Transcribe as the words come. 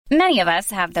Many of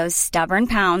us have those stubborn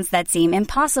pounds that seem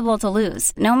impossible to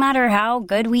lose, no matter how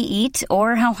good we eat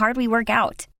or how hard we work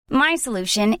out. My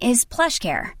solution is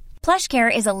PlushCare.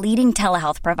 PlushCare is a leading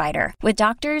telehealth provider with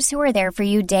doctors who are there for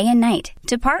you day and night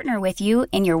to partner with you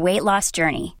in your weight loss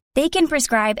journey. They can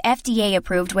prescribe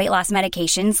FDA-approved weight loss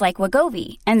medications like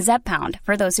Wegovy and Zepbound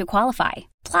for those who qualify.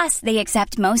 Plus, they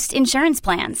accept most insurance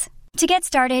plans. To get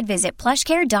started, visit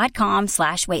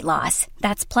plushcare.com/weightloss.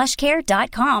 That's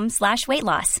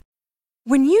plushcare.com/weightloss.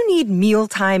 When you need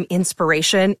mealtime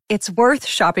inspiration, it's worth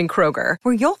shopping Kroger,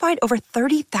 where you'll find over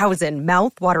 30,000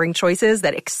 mouth-watering choices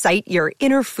that excite your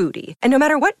inner foodie. And no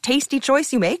matter what tasty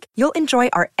choice you make, you'll enjoy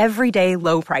our everyday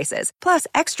low prices, plus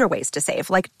extra ways to save,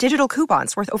 like digital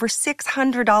coupons worth over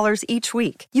 $600 each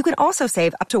week. You can also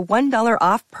save up to $1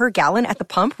 off per gallon at the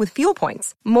pump with fuel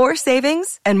points. More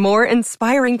savings and more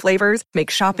inspiring flavors make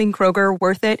shopping Kroger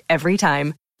worth it every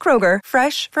time. Kroger,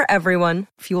 fresh for everyone.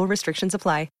 Fuel restrictions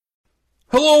apply.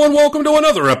 Hello and welcome to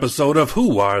another episode of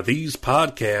Who Are These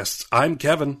Podcasts? I'm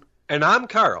Kevin. And I'm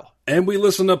Carl. And we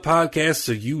listen to podcasts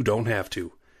so you don't have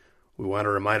to. We want to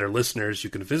remind our listeners you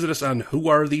can visit us on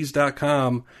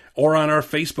whoarethese.com or on our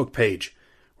Facebook page.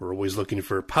 We're always looking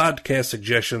for podcast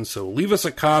suggestions, so leave us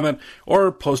a comment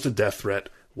or post a death threat,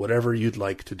 whatever you'd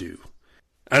like to do.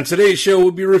 On today's show,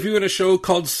 we'll be reviewing a show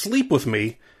called Sleep With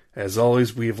Me. As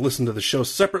always, we have listened to the show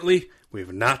separately. We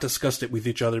have not discussed it with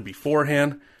each other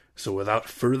beforehand. So without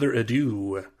further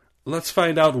ado, let's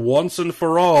find out once and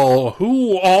for all,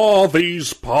 who are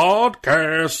these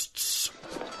podcasts?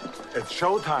 It's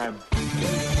showtime.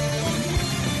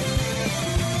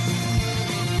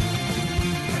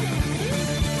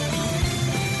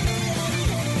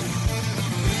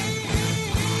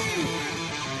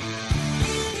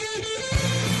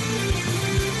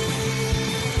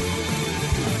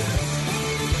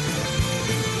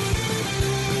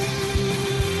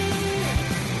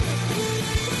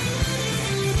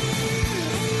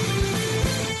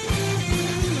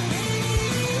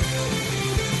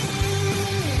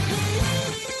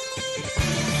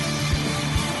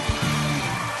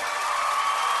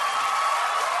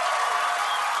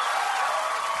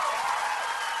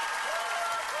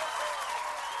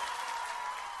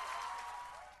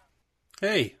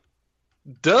 Hey.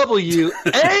 WATP.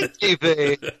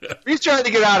 He's trying to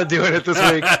get out of doing it this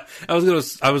week. I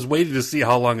was waiting to see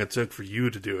how long it took for you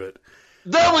to do it.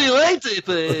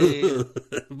 WATP.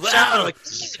 Shout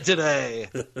today.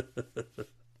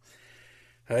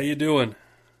 How you doing?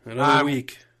 Another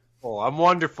week. Oh, I'm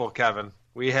wonderful, Kevin.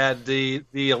 We had the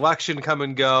election come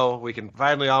and go. We can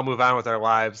finally all move on with our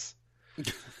lives.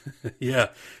 Yeah,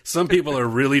 some people are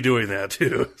really doing that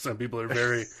too. Some people are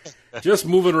very just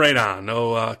moving right on,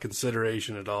 no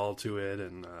consideration at all to it.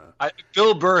 And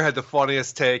Bill Burr had the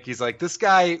funniest take. He's like, this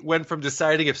guy went from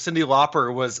deciding if Cyndi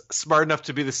Lauper was smart enough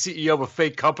to be the CEO of a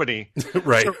fake company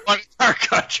right to run our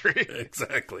country.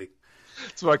 Exactly.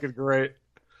 It's fucking great.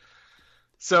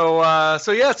 So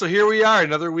here we are,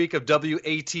 another week of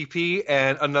WATP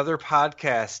and another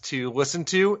podcast to listen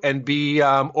to and be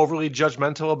overly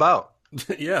judgmental about.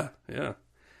 Yeah.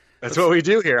 That's what we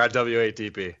do here on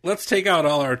WATP. Let's take out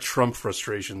all our Trump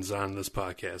frustrations on this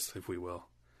podcast, if we will.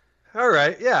 All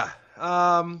right, yeah.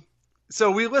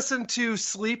 So we listened to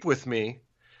Sleep With Me,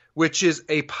 which is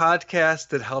a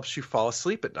podcast that helps you fall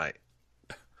asleep at night.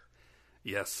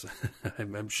 Yes,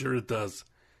 I'm sure it does.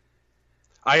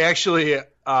 I actually,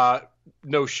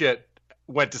 no shit,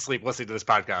 went to sleep listening to this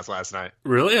podcast last night.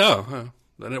 Really? Oh,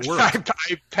 then it worked.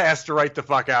 I passed right the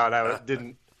fuck out. I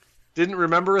didn't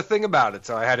remember a thing about it,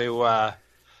 so I had to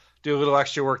do a little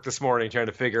extra work this morning trying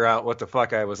to figure out what the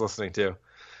fuck I was listening to.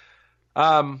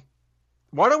 Why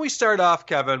don't we start off,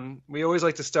 Kevin? We always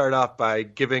like to start off by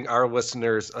giving our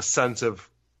listeners a sense of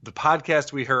the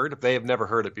podcast we heard, if they have never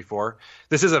heard it before.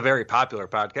 This is a very popular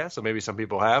podcast, so maybe some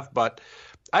people have, but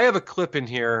I have a clip in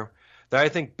here that I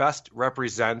think best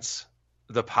represents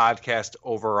the podcast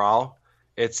overall.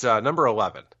 It's number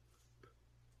 11.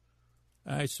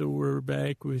 All right, so we're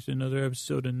back with another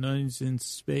episode of Nuns in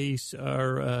Space.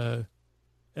 Our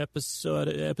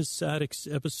episodic.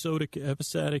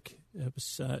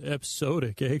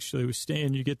 Actually, with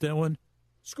Stan, you get that one?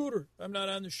 Scooter, I'm not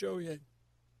on the show yet.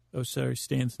 Oh, sorry,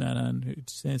 Stan's not on.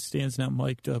 Stan's not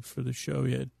mic'd up for the show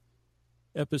yet.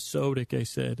 Episodic, I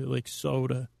said, like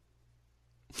soda.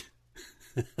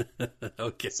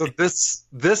 Okay. So this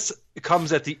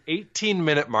comes at the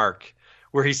 18-minute mark,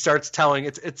 where he starts telling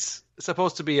it's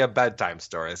supposed to be a bedtime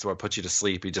story. It's what puts you to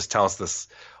sleep. He just tells this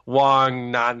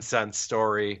long nonsense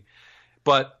story,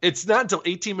 but it's not until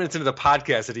 18 minutes into the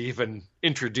podcast that he even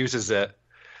introduces it,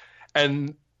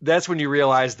 and that's when you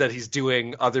realize that he's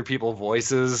doing other people's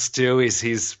voices too.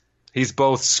 He's He's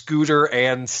both Scooter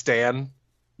and Stan.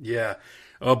 Yeah.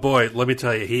 Oh, boy, let me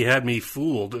tell you, he had me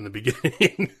fooled in the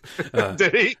beginning.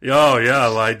 Did he? Oh, yeah,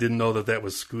 well, I didn't know that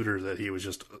was Scooter, that he was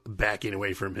just backing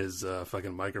away from his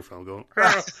fucking microphone going,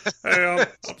 hey, I'm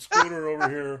Scooter over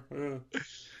here.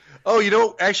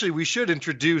 Oh, actually, we should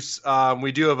introduce,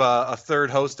 we do have a third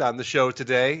host on the show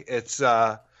today. It's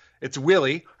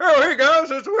Willie. Oh, hey, guys,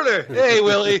 it's Willie. Hey,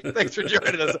 Willie, thanks for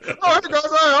joining us. Oh, hey, guys,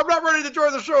 I'm not ready to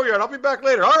join the show yet. I'll be back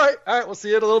later. All right, we'll see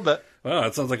you in a little bit. Wow,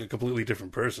 that sounds like a completely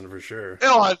different person for sure.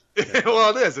 Well,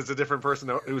 it is. It's a different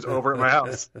person who's over at my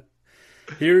house.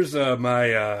 Here's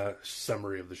my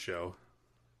summary of the show.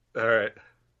 All right.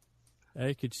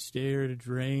 I could stare at a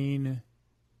drain.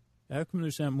 How come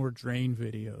there's not more drain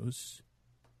videos?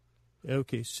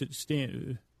 Okay, so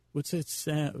Stan, what's that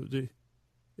sound?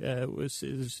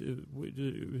 Sister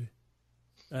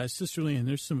Leanne,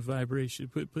 there's some vibration.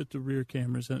 Put the rear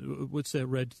cameras on. What's that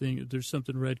red thing? There's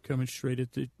something red coming straight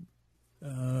at the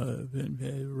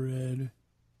red.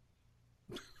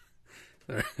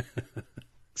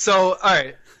 So, all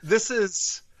right,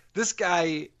 this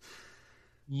guy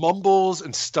mumbles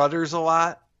and stutters a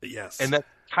lot. Yes, and that's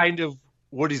kind of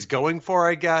what he's going for,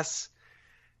 I guess.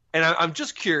 And I'm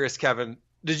just curious, Kevin,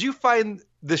 did you find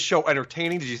this show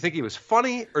entertaining? Did you think he was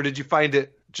funny, or did you find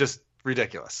it just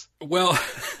ridiculous? Well,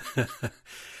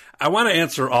 I want to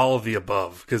answer all of the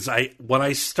above, because when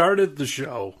I started the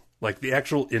show, like the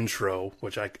actual intro,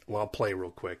 which I'll play real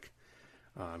quick.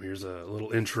 Here's a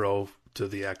little intro to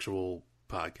the actual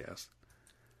podcast.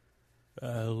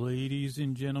 Ladies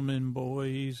and gentlemen,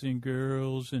 boys and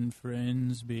girls and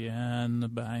friends beyond the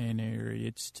binary,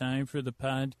 it's time for the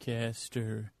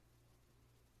podcaster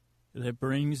that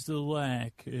brings the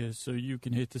lack so you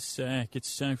can hit the sack.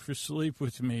 It's time for Sleep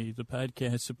With Me, the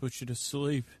podcast that puts you to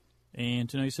sleep. And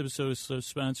tonight's episode is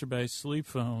sponsored by Sleep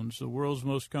Phones, the world's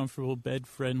most comfortable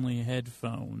bed-friendly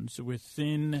headphones with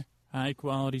thin,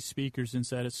 high-quality speakers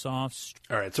inside a soft...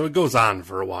 All right, so it goes on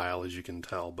for a while, as you can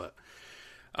tell, but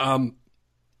I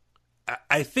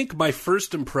think my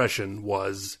first impression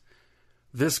was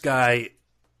this guy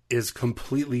is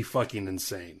completely fucking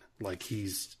insane. Like,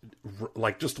 he's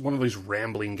like just one of these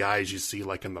rambling guys you see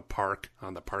like in the park,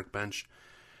 on the park bench,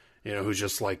 who's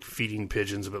just like feeding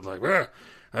pigeons, but like,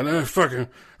 and then fucking,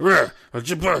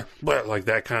 like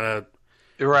that kind of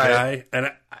guy.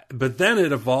 And but then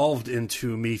it evolved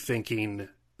into me thinking,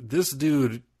 this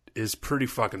dude is pretty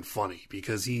fucking funny,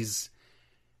 because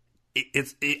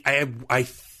I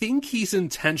think he's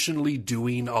intentionally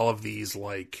doing all of these,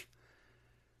 like,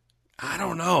 I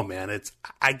don't know, man.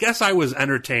 I guess I was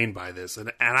entertained by this,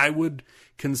 and I would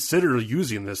consider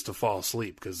using this to fall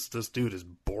asleep, because this dude is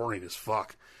boring as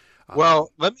fuck.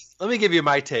 Well, let me give you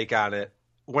my take on it.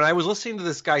 When I was listening to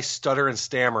this guy stutter and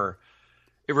stammer,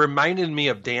 it reminded me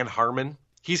of Dan Harmon.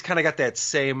 He's kind of got that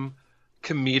same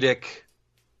comedic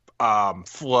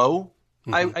flow,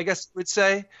 mm-hmm. I guess you would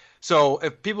say. So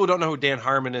if people don't know who Dan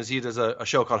Harmon is, he does a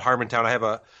show called Harmontown. I have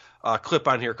a clip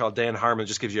on here called Dan Harmon.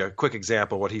 Just gives you a quick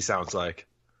example of what he sounds like.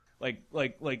 Like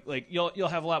you'll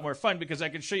have a lot more fun, because I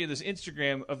can show you this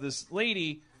Instagram of this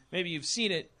lady. Maybe you've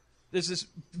seen it. There's this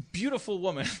beautiful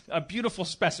woman, a beautiful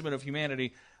specimen of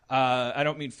humanity. I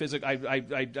don't mean physical.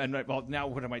 I'm not, well, now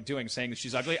what am I doing? Saying that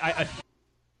she's ugly?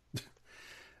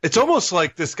 It's almost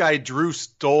like this guy Drew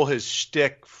stole his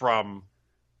shtick from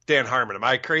Dan Harmon. Am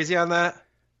I crazy on that?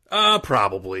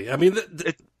 Probably. I mean,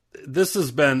 this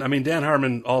has been. I mean, Dan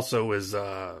Harmon also is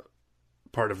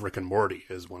part of Rick and Morty,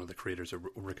 is one of the creators of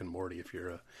Rick and Morty. If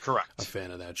you're a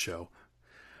fan of that show.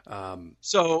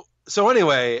 So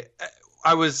anyway,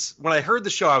 when I heard the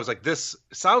show, I was like, this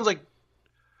sounds like,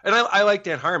 and I like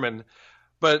Dan Harmon,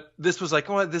 but this was like,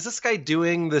 oh, is this guy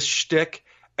doing this shtick?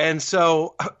 And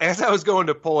so as I was going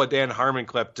to pull a Dan Harmon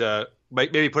clip to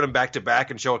maybe put him back to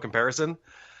back and show a comparison,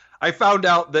 I found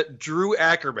out that Drew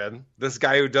Ackerman, this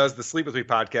guy who does the Sleep With Me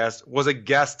podcast, was a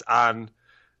guest on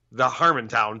the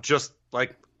Harmontown just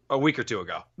like a week or two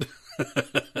ago.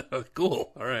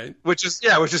 Cool. All right. Which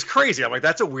is crazy. I'm like,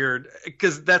 that's a weird,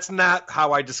 because that's not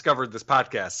how I discovered this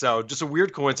podcast. So just a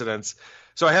weird coincidence.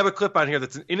 So I have a clip on here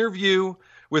that's an interview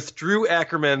with Drew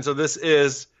Ackerman. So this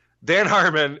is Dan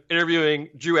Harmon interviewing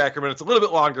Drew Ackerman. It's a little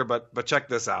bit longer, but check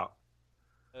this out.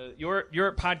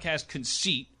 Your podcast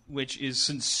Conceit, which is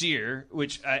sincere,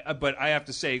 but I have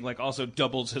to say, like, also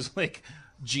doubles as like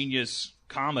genius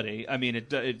comedy. I mean,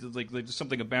 it like there's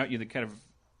something about you that kind of,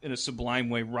 in a sublime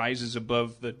way, rises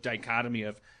above the dichotomy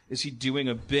of, is he doing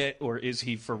a bit or is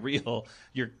he for real?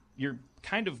 You're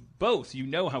kind of both. You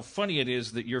know how funny it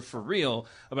is that you're for real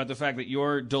about the fact that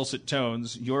your dulcet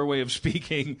tones, your way of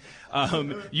speaking,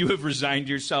 you have resigned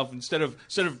yourself instead of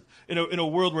in a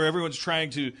world where everyone's trying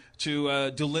to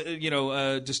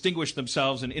distinguish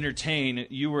themselves and entertain,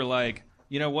 you were like,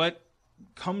 you know what?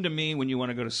 Come to me when you want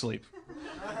to go to sleep.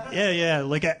 Yeah.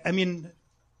 Like, I mean,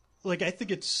 like, I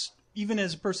think it's, even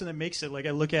as a person that makes it, like,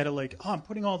 I look at it like, oh, I'm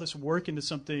putting all this work into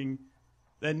something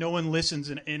that no one listens,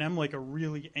 and I'm like a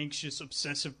really anxious,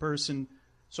 obsessive person,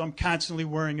 so I'm constantly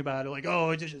worrying about it, like,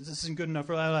 oh, this isn't good enough,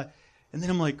 blah, blah. And then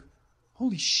I'm like,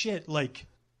 holy shit, like...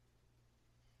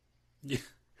 Yeah.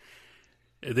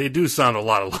 They do sound a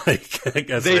lot alike, I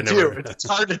guess. They do. It's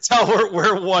hard to tell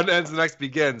where one ends and the next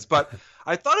begins, but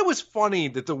I thought it was funny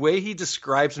that the way he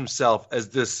describes himself as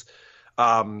this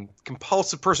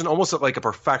compulsive person, almost like a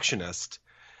perfectionist.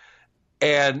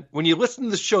 And when you listen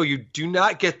to the show, you do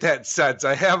not get that sense.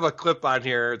 I have a clip on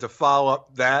here to follow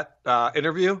up that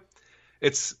interview.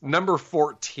 It's number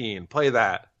 14. Play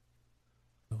that.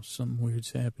 Oh, something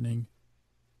weird's happening.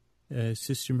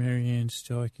 Sister Mary Ann's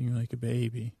talking like a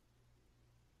baby.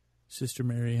 Sister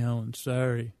Mary Ellen,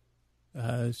 sorry.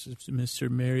 Mr.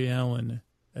 Mary Ellen.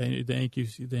 Thank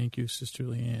you, Sister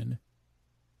Leanne.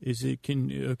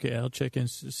 Okay, I'll check in.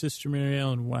 Sister Mary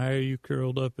Ellen, why are you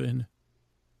curled up and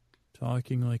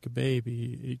talking like a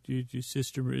baby?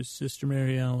 Sister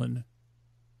Mary Ellen,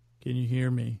 can you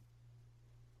hear me?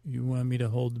 You want me to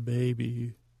hold the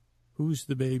baby? Who's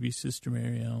the baby, Sister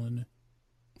Mary Ellen?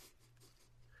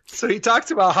 So he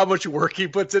talks about how much work he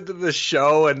puts into the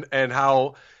show and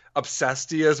how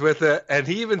obsessed he is with it. And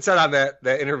he even said on that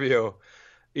interview,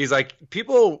 he's like,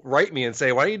 people write me and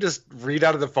say, why don't you just read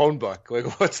out of the phone book?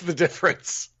 Like, what's the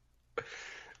difference?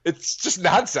 It's just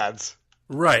nonsense.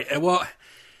 Right. Well,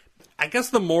 I guess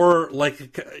the more,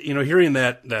 like, hearing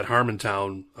that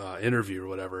Harmontown interview or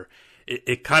whatever,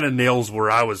 it kind of nails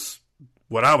what I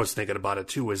was thinking about it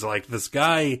too, is like this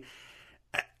guy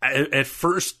at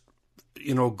first,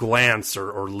 glance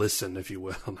or listen, if you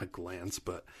will, not glance,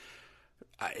 but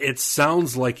it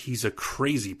sounds like he's a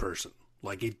crazy person.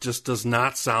 Like, it just does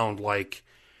not sound like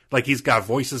he's got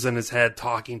voices in his head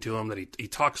talking to him, that he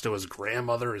talks to his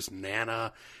grandmother, his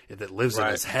Nana, that lives in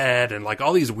his head, and like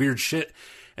all these weird shit.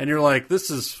 And you're like,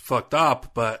 this is fucked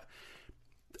up. But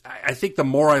I think the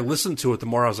more I listened to it, the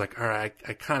more I was like, all right,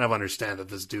 I kind of understand that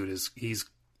this dude he's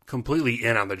completely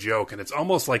in on the joke. And it's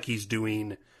almost like he's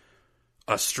doing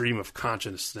a stream of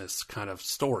consciousness kind of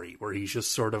story where he's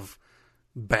just sort of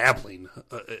babbling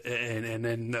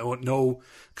and no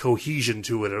cohesion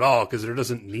to it at all, because there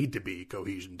doesn't need to be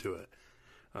cohesion to it.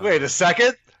 Wait a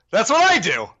second. That's what I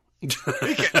do.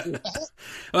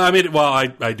 I mean, well,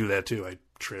 I do that too. I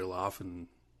trail off and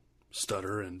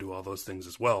stutter and do all those things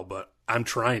as well, but I'm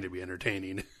trying to be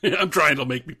entertaining. I'm trying to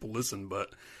make people listen, but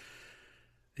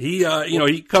he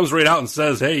he comes right out and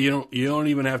says, hey, you don't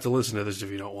even have to listen to this if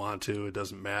you don't want to. It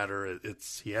doesn't matter.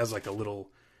 He has like a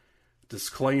little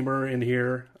disclaimer in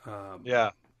here.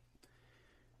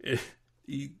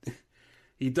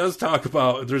 He does talk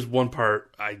about, there's one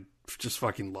part, I just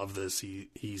fucking love this.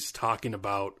 He's talking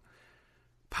about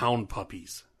pound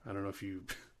puppies. I don't know if you...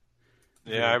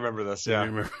 Yeah, I remember this, yeah.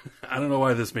 I don't know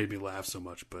why this made me laugh so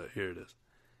much, but here it is.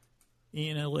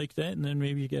 And I like that, and then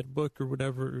maybe you get a book or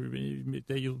whatever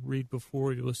that you'll read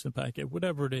before you listen to the podcast,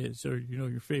 whatever it is, or,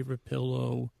 your favorite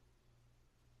pillow,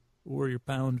 or your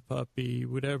pound puppy,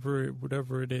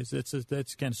 whatever it is.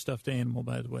 That's kind of stuffed animal,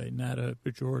 by the way, not a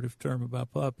pejorative term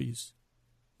about puppies.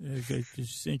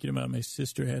 Just thinking about my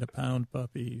sister had a pound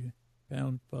puppy.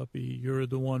 Pound puppy, you're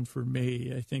the one for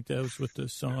me. I think that was what the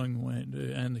song went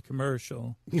and the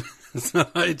commercial. So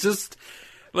it just,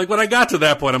 like, when I got to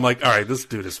that point, I'm like, all right, this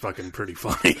dude is fucking pretty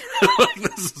funny. Like,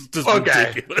 this is just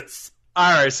ridiculous.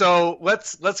 All right, so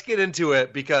let's get into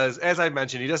it, because as I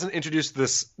mentioned, he doesn't introduce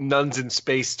this Nuns in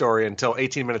Space story until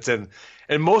 18 minutes in,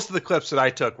 and most of the clips that I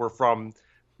took were from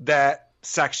that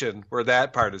section where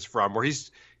that part is from, where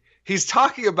he's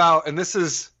talking about, and this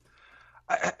is,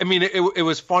 I mean, it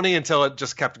was funny until it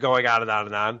just kept going on and on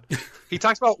and on. He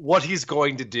talks about what he's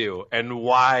going to do and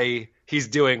why he's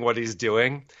doing what he's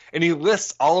doing, and he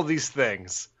lists all of these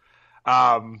things.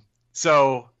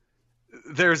 So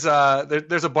there's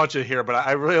a bunch of here, but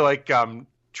I really like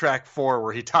track 4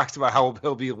 where he talks about how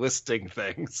he'll be listing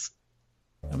things.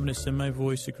 I'm going to send my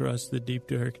voice across the deep,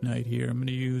 dark night here. I'm going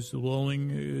to use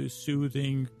lulling,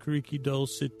 soothing, creaky,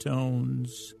 dulcet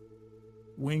tones,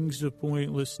 wings of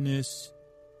pointlessness,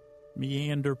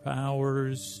 meander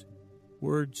powers,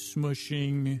 word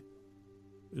smushing,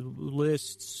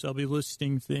 lists. I'll be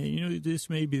listing things. This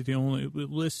may be the only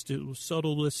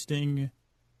subtle listing.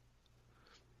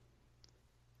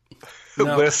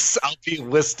 Lists. I'll be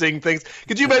listing things.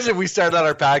 Could you imagine if we started on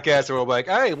our podcast and we're like,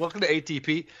 all right, welcome to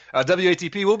ATP,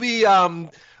 WATP. We'll be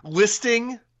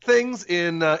listing things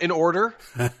in order.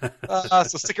 So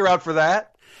stick around for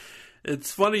that.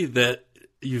 It's funny that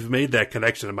you've made that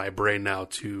connection in my brain now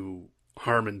to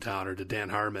Harmontown or to Dan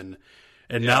Harmon,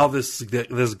 and now this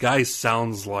guy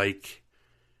sounds like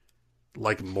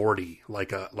Morty,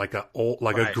 like a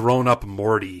grown up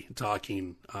Morty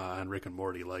talking on Rick and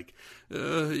Morty,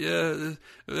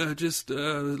 just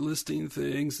listing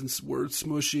things and word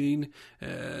smushing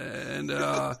and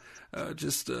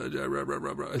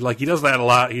like he does that a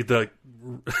lot. It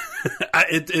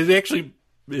actually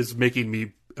is making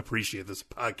me appreciate this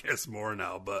podcast more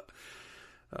now, but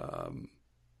I'm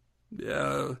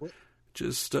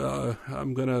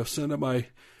gonna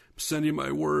send you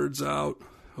my words out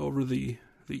over the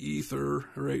ether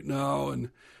right now, and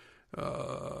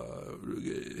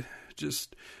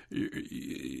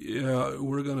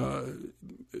we're gonna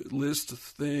list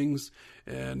things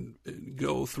and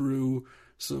go through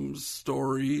some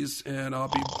stories, and I'll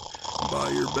be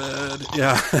by your bed.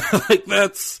 Yeah, like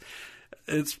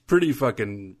it's pretty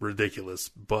fucking ridiculous,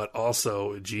 but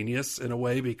also genius in a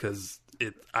way, because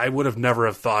I would have never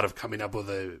have thought of coming up with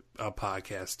a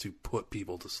podcast to put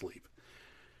people to sleep.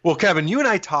 Well, Kevin, you and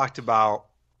I talked about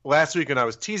last week when I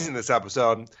was teasing this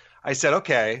episode. I said,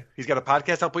 okay, he's got a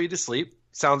podcast that'll put you to sleep.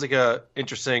 Sounds like a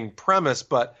interesting premise,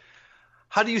 but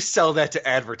how do you sell that to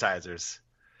advertisers?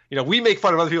 We make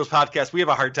fun of other people's podcasts. We have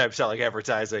a hard time selling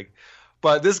advertising.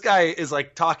 But this guy is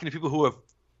like talking to people who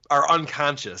are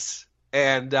unconscious.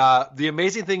 And the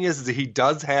amazing thing is that he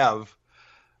does have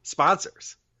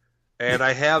sponsors. And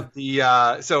I have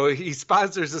so he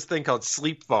sponsors this thing called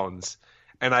Sleep Phones.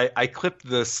 And I clipped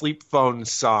the Sleep Phone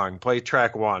song. Play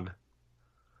track 1.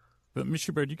 But,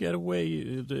 Mr. Bird, you got a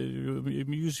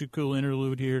musical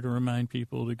interlude here to remind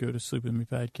people to go to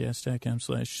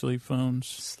sleepwithmepodcast.com/sleepphones.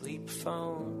 Sleep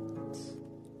phones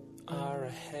are a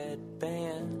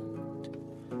headband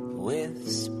with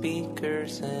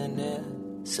speakers in it,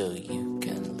 so you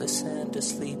can listen to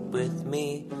Sleep With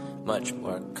Me much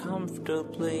more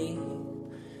comfortably.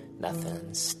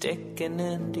 Nothing sticking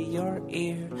into your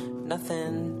ear,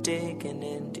 nothing digging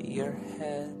into your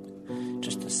head.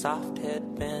 Just a soft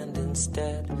headband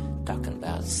instead, talking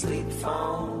about sleep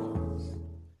phones.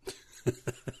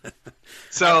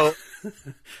 So,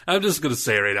 I'm just going to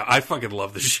say right now, I fucking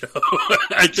love the show.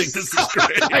 I think this is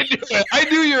great. I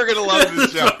knew you were going to love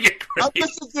this show.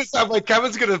 I'm like,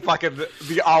 Kevin's going to fucking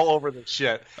be all over this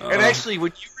shit. And actually,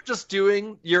 when you were just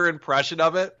doing your impression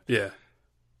of it, yeah,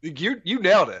 you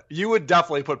nailed it. You would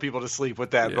definitely put people to sleep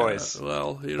with that voice.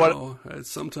 Well,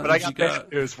 sometimes. But I got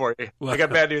bad news for you. I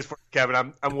got bad news for you,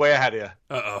 Kevin. I'm way ahead of you.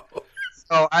 Uh-oh.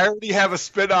 So I already have a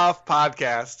spin-off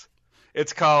podcast.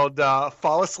 It's called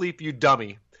Fall Asleep, You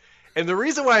Dummy. And the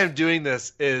reason why I'm doing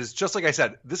this is, just like I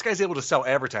said, this guy's able to sell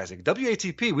advertising.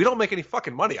 WATP, we don't make any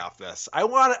fucking money off this. I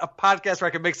want a podcast where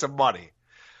I can make some money.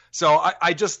 So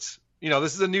I just,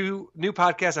 this is a new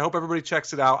podcast. I hope everybody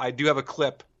checks it out. I do have a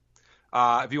clip.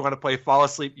 If you want to play Fall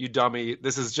Asleep, You Dummy,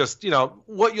 this is just,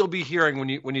 what you'll be hearing when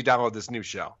you download this new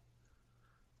show.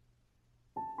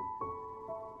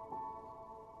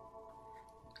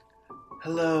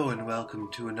 Hello and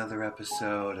welcome to another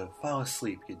episode of Fall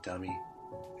Asleep, You Dummy.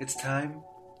 It's time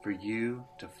for you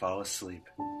to fall asleep.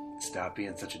 Stop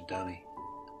being such a dummy.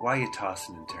 Why are you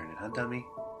tossing and turning, huh, dummy?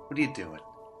 What are you doing?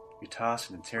 You're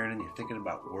tossing and turning, you're thinking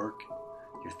about work,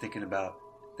 you're thinking about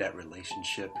that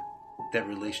relationship that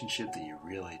you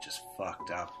really just fucked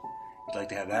up. You'd like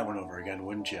to have that one over again,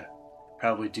 wouldn't you?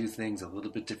 Probably do things a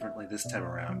little bit differently this time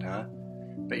around, huh?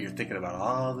 Bet you're thinking about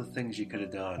all the things you could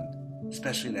have done,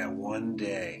 especially that one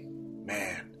day.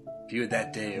 Man, if you had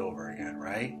that day over again,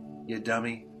 right? You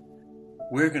dummy.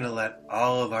 We're gonna let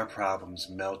all of our problems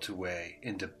melt away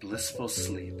into blissful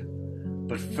sleep.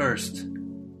 But first,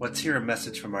 let's hear a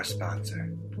message from our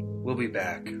sponsor. We'll be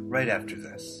back right after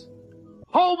this.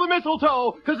 Hold the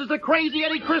mistletoe, because it's a Crazy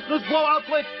Eddie Christmas blowout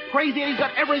blitz. Crazy Eddie's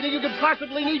got everything you could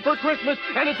possibly need for Christmas,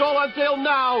 and it's all on sale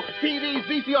now. TVs,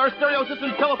 VCR, stereo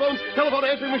systems, telephones, telephone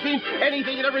answering machines,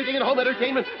 anything and everything in home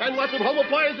entertainment, and lots of home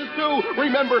appliances too.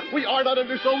 Remember, we are not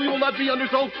undersold, we will not be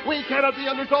undersold, we cannot be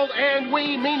undersold, and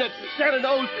we mean it. Santa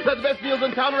knows that the best deals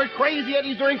in town are at Crazy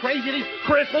Eddie's during Crazy Eddie's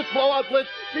Christmas blowout blitz.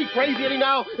 See Crazy Eddie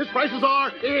now, his prices are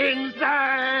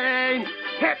insane.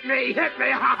 Hit me, ha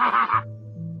ha ha.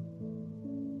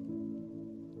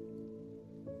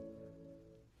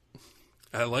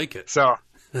 I like it. So,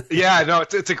 yeah, no,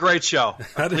 it's a great show.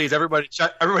 Please, everybody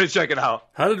check it out.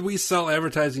 How did we sell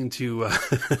advertising to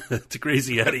to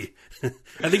Crazy Eddie?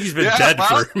 I think he's been dead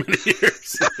for many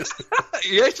years.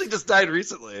 He actually just died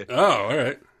recently. Oh, all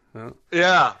right. Well.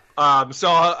 Yeah.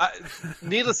 So,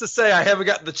 needless to say, I haven't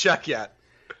gotten the check yet.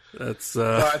 That's.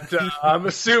 But I'm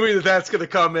assuming that's going to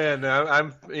come in.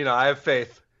 I have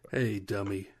faith. Hey,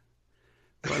 dummy.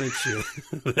 Why don't you?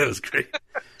 That was great.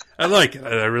 I like it.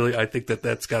 I think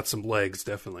that's got some legs,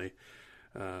 definitely.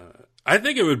 I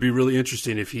think it would be really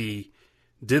interesting if he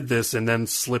did this and then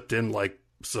slipped in like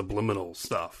subliminal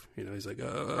stuff. He's like,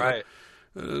 right.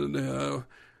 And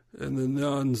the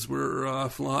nuns were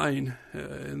flying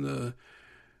in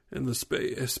the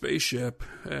spaceship,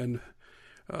 and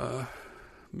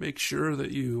make sure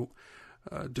that you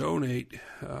donate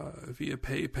via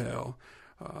PayPal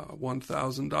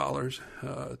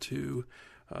 $1,000 to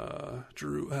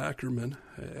Drew Ackerman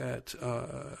at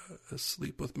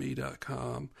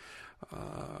sleepwithme.com,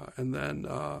 and then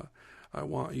I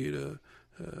want you to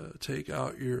take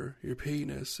out your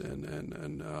penis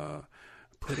and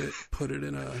put it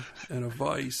in a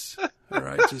vice. All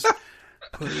right, just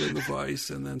put it in the vice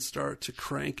and then start to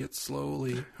crank it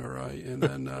slowly. All right, and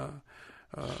then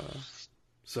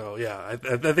so yeah, I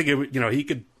think he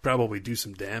could probably do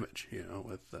some damage.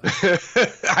 With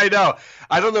I know.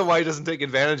 I don't know why he doesn't take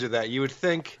advantage of that. You would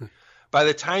think by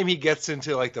the time he gets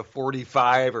into like the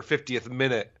 45 or 50th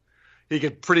minute, he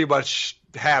could pretty much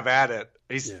have at it.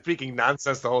 He's speaking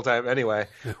nonsense the whole time anyway.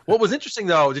 What was interesting,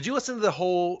 though, did you listen to the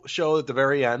whole show at the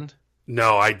very end?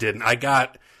 No, I didn't. I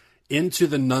got into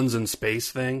the nuns in space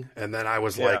thing, and then I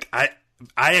was like, I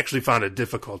actually found it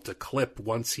difficult to clip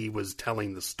once he was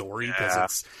telling the story,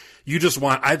 because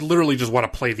I'd literally just want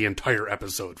to play the entire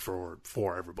episode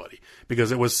for everybody,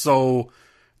 because it was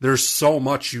there's so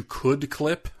much you could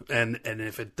clip, and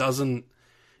if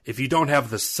you don't have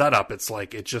the setup, it's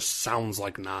like, it just sounds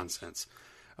like nonsense.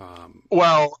 I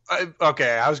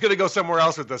was going to go somewhere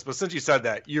else with this, but since you said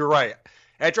that, you're right.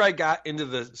 After I got into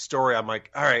the story, I'm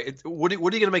like, all right, what are you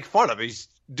going to make fun of? He's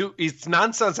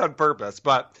nonsense on purpose,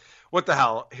 but what the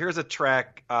hell? Here's a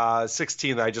track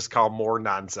 16 that I just call More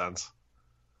Nonsense.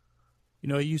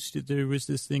 There was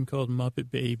this thing called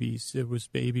Muppet Babies. It was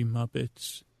Baby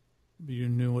Muppets. You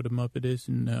know what a Muppet is?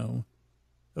 No.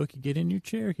 Okay, get in your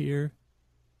chair here.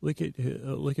 Look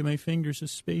at my fingers, a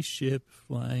spaceship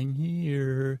flying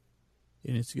here,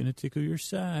 and it's going to tickle your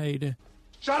side.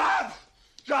 Shut up!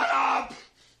 Shut up!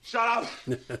 Shut up!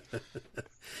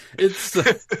 It's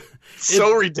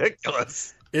so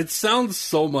ridiculous. It sounds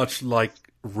so much like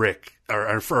Rick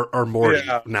or Morty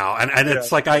now, and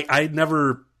it's like I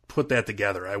never put that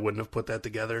together. I wouldn't have put that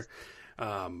together.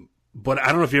 But I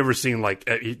don't know if you've ever seen, like,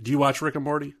 do you watch Rick and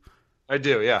Morty? I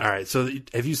do, yeah. All right, so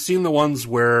have you seen the ones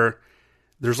where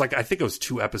there's like, I think it was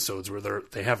 2 episodes where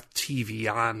they have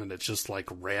TV on and it's just like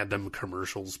random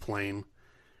commercials playing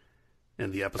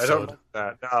in the episode? I don't know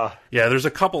that. No. Yeah, there's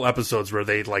a couple episodes where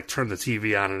they like turn the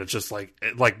TV on and it's just like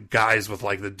guys with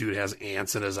like, the dude has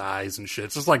ants in his eyes and shit.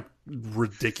 It's just like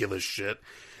ridiculous shit.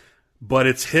 But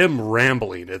it's him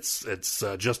rambling. It's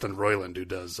Justin Roiland who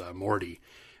does Morty,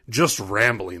 just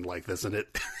rambling like this, and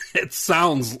it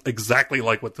sounds exactly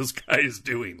like what this guy is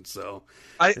doing. So,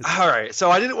 all right. So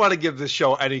I didn't want to give this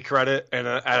show any credit, and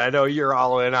I know you're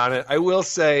all in on it. I will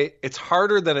say it's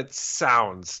harder than it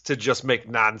sounds to just make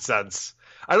nonsense.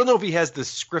 I don't know if he has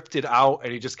this scripted out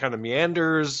and he just kind of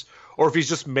meanders, or if he's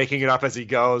just making it up as he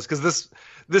goes. Because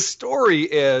this story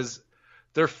is,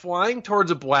 they're flying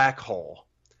towards a black hole.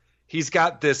 He's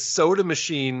got this soda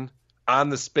machine on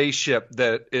the spaceship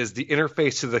that is the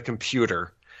interface to the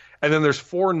computer. And then there's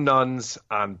 4 nuns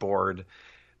on board.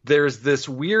 There's this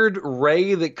weird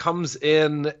ray that comes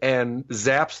in and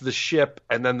zaps the ship,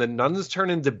 and then the nuns turn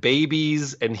into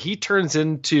babies, and he turns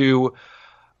into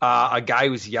a guy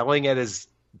who's yelling at his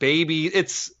baby.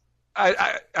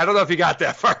 I don't know if you got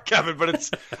that far, Kevin, but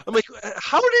I'm like,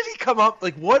 how did he come up?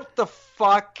 Like, what the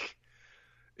fuck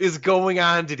is going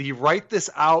on? Did he write this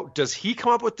out? Does he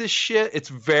come up with this shit?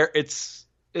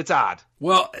 It's odd.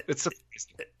 Well, it's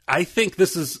surprising. I think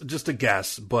this is just a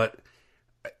guess, but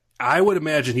I would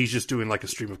imagine he's just doing like a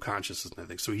stream of consciousness, I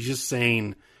think. So he's just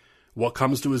saying what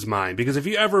comes to his mind. Because if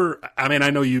you ever, I mean,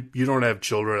 I know you don't have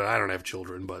children, I don't have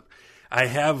children, but I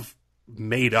have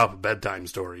made up bedtime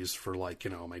stories for, like,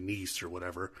 my niece or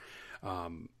whatever.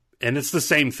 And it's the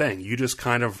same thing. You just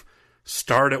kind of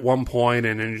start at one point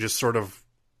and then you just sort of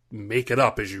make it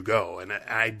up as you go. And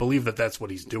I believe that that's what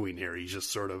he's doing here. He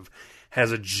just sort of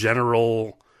has a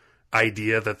general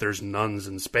idea that there's nuns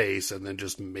in space and then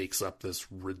just makes up this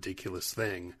ridiculous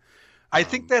thing. I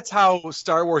think that's how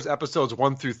Star Wars episodes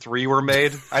 1 through 3 were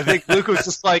made. I think Luke was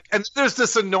just like, and there's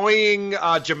this annoying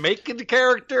Jamaican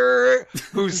character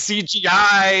who's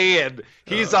CGI, and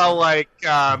he's all like,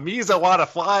 Misa want to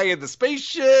fly in the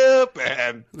spaceship,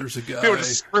 and there's a guy. People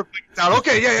just scribbling down.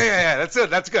 Okay, yeah, that's it.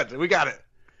 That's good. We got it.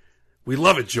 We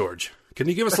love it, George. Can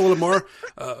you give us a little more?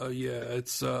 Yeah,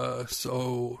 it's there's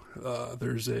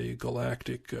a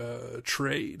galactic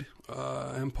trade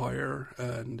empire,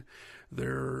 and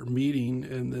they're meeting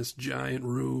in this giant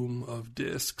room of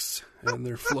discs, and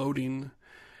they're floating.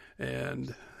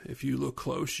 And if you look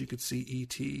close, you could see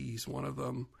E.T. He's one of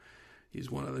them.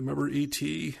 Remember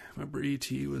E.T.? Remember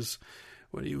E.T. was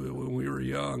when we were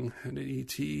young, and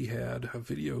E.T. had a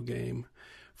video game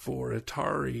for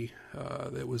Atari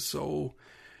that was so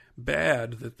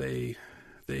bad that they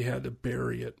had to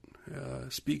bury it.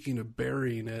 Speaking of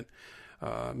burying it,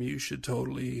 you should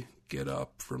totally get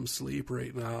up from sleep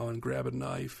right now and grab a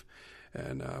knife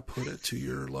and put it to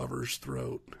your lover's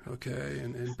throat, okay,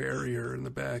 and bury her in the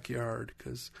backyard,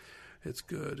 because it's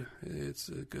good. It's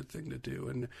a good thing to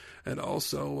do. And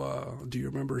also, do you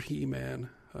remember He-Man?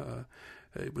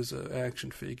 It was an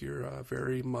action figure,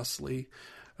 very muscly.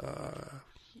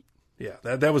 Yeah,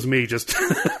 that was me. Just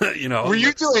you know. Were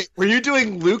you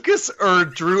doing Lucas or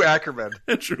Drew Ackerman?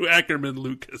 Drew Ackerman,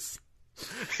 Lucas.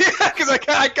 Yeah, because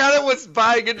I kind of was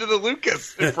buying into the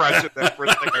Lucas impression there for a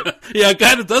second. Yeah, it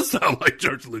kind of does sound like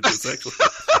George Lucas, actually.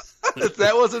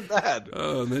 That wasn't bad.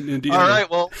 Oh, and then Indiana. All right,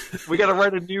 well, we got to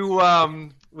write a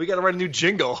new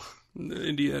jingle.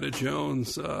 Indiana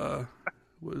Jones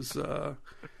was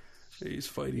he's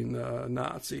fighting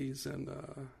Nazis and.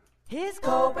 His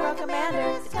Cobra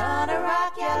Commander is gonna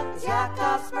rock ya. His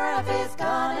Yakov Smirnoff is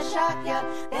gonna shock ya.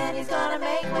 Then he's gonna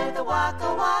make with a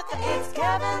Waka Waka. It's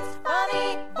Kevin's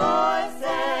Funny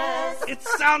Voices. It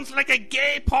sounds like a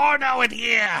gay porno in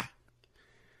here.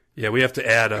 Yeah, we have to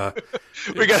add.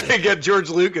 We got to get George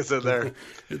Lucas in there,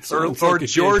 or like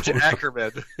George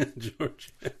Ackerman.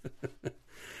 George.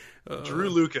 Drew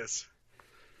Lucas.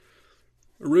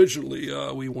 Originally,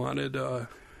 we wanted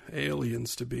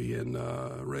aliens to be in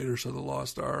Raiders of the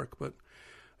Lost Ark, but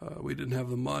we didn't have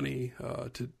the money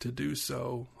to do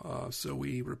so. So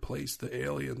we replaced the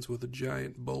aliens with a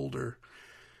giant boulder,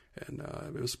 and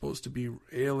it was supposed to be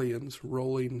aliens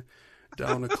rolling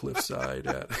down a cliffside.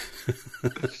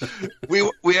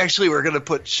 We actually were going to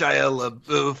put Shia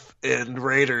LaBeouf in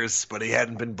Raiders, but he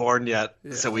hadn't been born yet,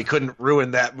 so we couldn't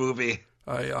ruin that movie.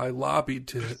 I lobbied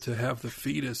to have the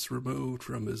fetus removed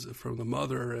from the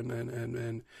mother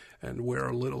and wear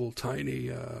a little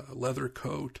tiny leather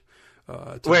coat.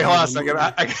 Wait, hold on a second.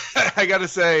 I got to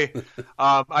say,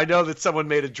 I know that someone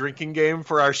made a drinking game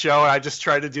for our show, and I just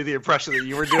tried to do the impression that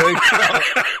you were doing.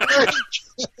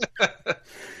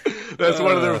 That's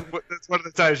one of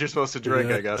the times you're supposed to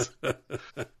drink, I guess.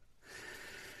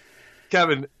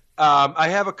 Kevin, I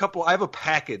have a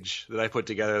package that I put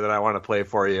together that I want to play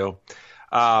for you.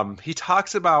 He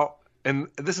talks about, and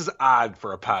this is odd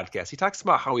for a podcast, he talks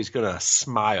about how he's going to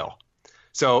smile.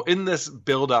 So in this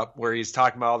build-up where he's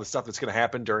talking about all the stuff that's going to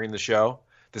happen during the show,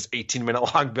 this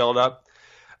 18-minute long build-up,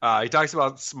 he talks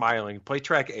about smiling. Play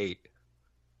track 8.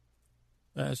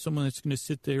 Someone that's going to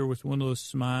sit there with one of those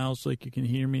smiles, like you can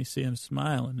hear me say I'm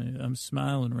smiling. I'm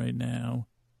smiling right now.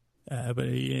 But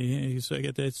so I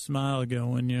got that smile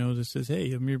going, that says,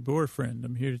 hey, I'm your boyfriend.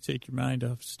 I'm here to take your mind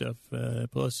off stuff.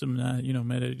 Plus, I'm not,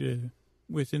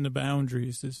 within the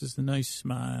boundaries. This is a nice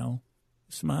smile.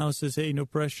 Smile says, hey, no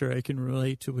pressure. I can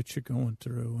relate to what you're going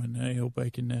through, and I hope I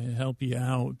can help you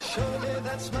out. Show me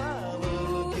that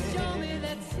smile. Show me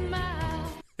that smile.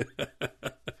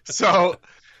 So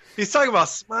he's talking about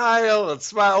smile and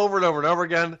smile over and over and over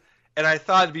again. And I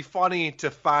thought it'd be funny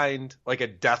to find like a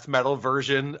death metal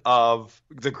version of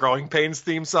the Growing Pains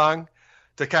theme song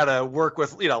to kind of work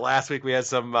with. Last week we had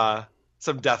some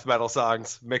death metal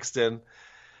songs mixed in.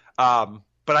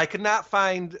 But I could not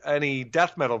find any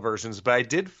death metal versions, but I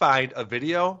did find a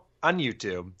video on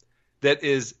YouTube that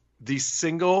is the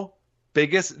single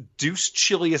biggest deuce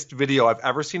chilliest video I've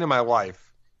ever seen in my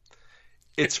life.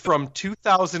 It's from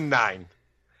 2009.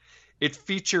 It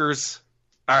features,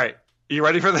 all right, are you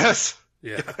ready for this?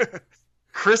 Yeah.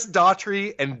 Chris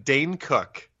Daughtry and Dane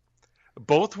Cook,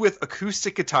 both with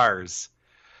acoustic guitars.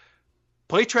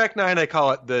 Play track 9, I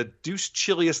call it the deuce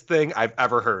chilliest thing I've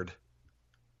ever heard.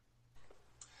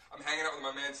 I'm hanging out with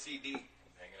my man CD.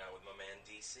 I'm hanging out with my man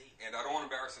DC. And I don't want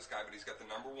to embarrass this guy, but he's got the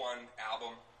 #1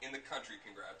 album in the country.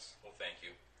 Congrats. Well, thank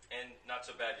you. And not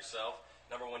so bad yourself.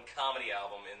 #1 comedy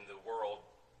album in the world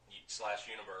 /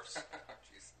 universe.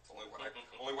 Jeez, it's only what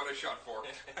I shot for.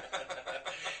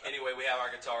 Anyway, we have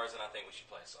our guitars, and I think we should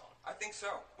play a song. I think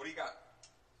so. What do you got?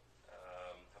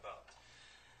 How about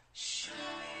Show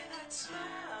Me That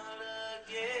Smile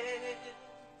Again?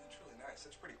 That's really nice.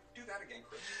 That's pretty. Do that again,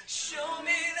 Chris. Show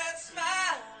me that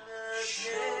smile again.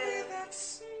 Show me that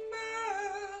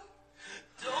smile.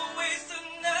 Don't waste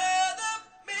another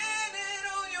minute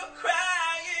on your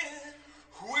crying.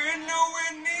 We're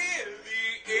nowhere near the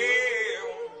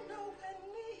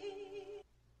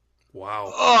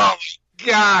Oh,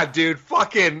 God, dude.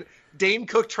 Fucking Dane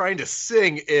Cook trying to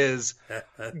sing is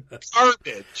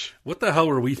garbage. What the hell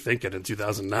were we thinking in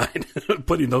 2009?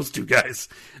 Putting those two guys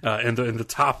in the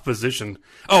top position.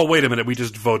 Oh, wait a minute. We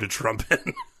just voted Trump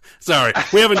in. Sorry.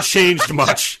 We haven't changed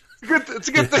much. It's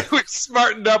a good thing we've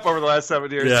smartened up over the last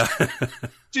 7 years. Yeah.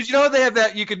 Did you know they have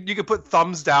that? You could put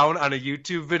thumbs down on a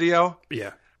YouTube video?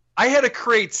 Yeah. I had to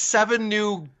create 7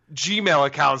 new Gmail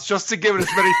accounts just to give it as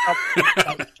many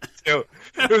thumbs to.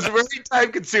 It was very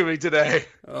time consuming today.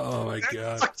 Oh my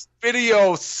God.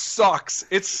 Video sucks.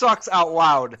 It sucks out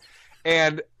loud.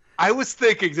 And I was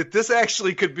thinking that this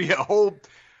actually could be a whole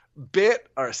bit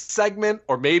or a segment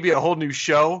or maybe a whole new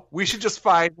show. We should just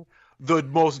find the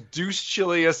most douche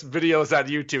chilliest videos on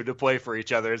YouTube to play for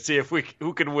each other and see if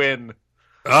who can win.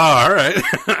 Oh, all right.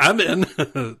 I'm in.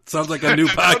 Sounds like a new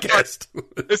podcast.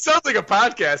 It sounds like a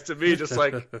podcast to me, just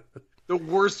like the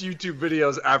worst YouTube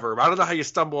videos ever. I don't know how you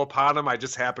stumble upon them. I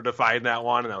just happened to find that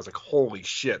one, and I was like, holy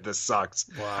shit, this sucks.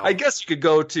 Wow. I guess you could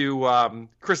go to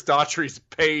Chris Daughtry's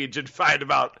page and find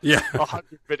about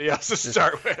 100 videos to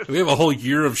start with. We have a whole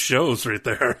year of shows right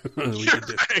there. We could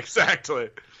do. Exactly.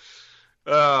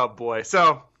 Oh, boy.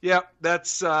 So, yeah,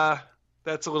 that's a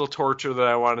little torture that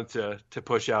I wanted to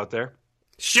push out there.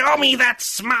 Show me that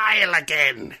smile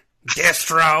again,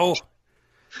 Destro.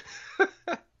 Oh,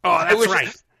 that's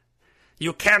right.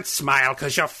 You can't smile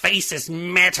because your face is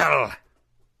metal.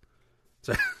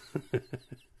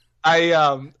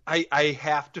 I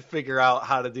have to figure out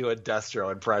how to do a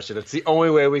Destro impression. It's the only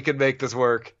way we can make this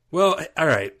work. Well, all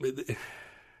right.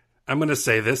 I'm going to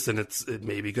say this, and it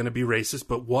may be going to be racist,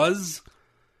 but was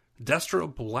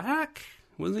Destro black?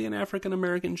 Was he an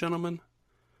African-American gentleman?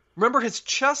 Remember his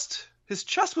chest? His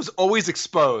chest was always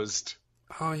exposed.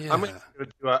 Oh, yeah. I'm going to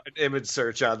do an image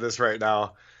search on this right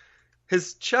now.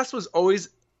 His chest was always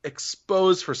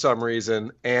exposed for some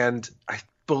reason, and I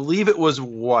believe it was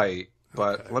white.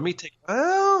 But let me take.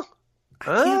 Well, I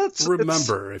can't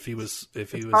remember if he was.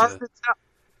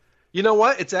 You know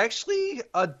what? It's actually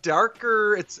a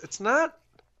darker. It's not.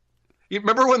 You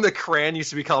remember when the crayon used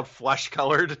to be called flesh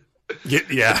colored?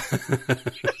 Yeah.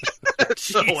 It's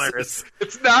hilarious.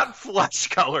 It's not flesh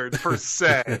colored per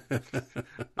se.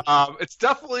 It's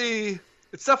definitely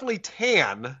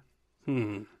tan.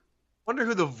 Wonder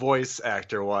who the voice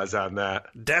actor was on that.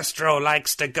 Destro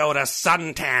likes to go to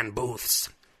suntan booths.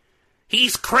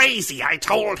 He's crazy. I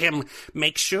told him,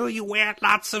 make sure you wear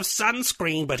lots of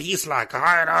sunscreen, but he's like,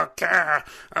 I don't care.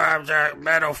 I'm the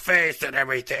metal face and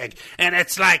everything. And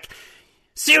it's like,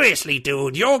 seriously,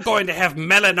 dude, you're going to have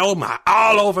melanoma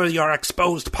all over your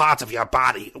exposed parts of your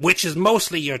body, which is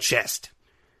mostly your chest.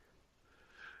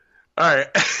 All right.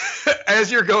 As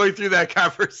you're going through that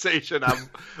conversation, I'm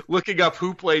looking up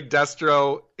who played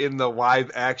Destro in the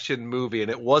live action movie, and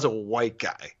it was a white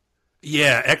guy.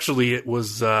 Yeah, actually, it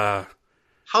was...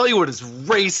 Hollywood is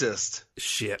racist.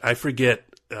 Shit, I forget.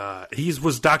 He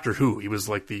was Doctor Who. He was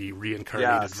like the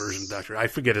reincarnated version of Doctor Who. I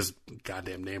forget his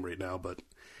goddamn name right now, but...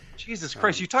 Jesus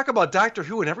Christ, you talk about Doctor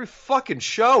Who in every fucking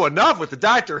show. Enough with the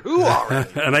Doctor Who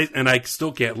already. and I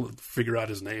still can't figure out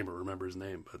his name or remember his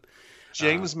name, but...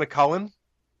 James McCullen?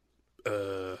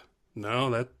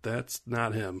 No, that's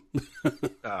not him.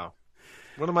 Oh.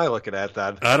 What am I looking at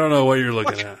then? I don't know what you're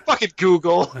looking at. Fucking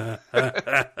Google. But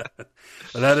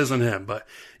that isn't him. But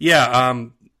yeah,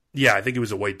 I think he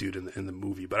was a white dude in the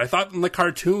movie. But I thought in the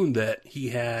cartoon that he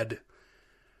had,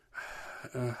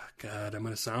 God, I'm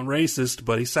going to sound racist,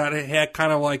 but he had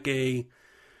kind of like a,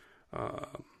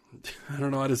 I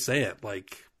don't know how to say it,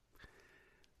 like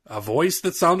a voice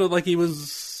that sounded like he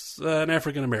was an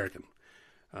African American.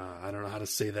 I don't know how to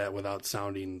say that without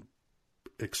sounding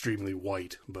extremely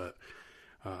white, but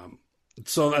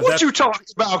so what you talking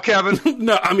about, Kevin?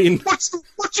 No, I mean,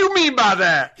 what you mean by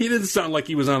that? He didn't sound like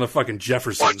he was on a fucking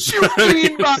Jefferson. What you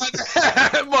mean by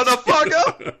that,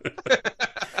 motherfucker?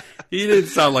 He didn't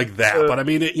sound like that, but I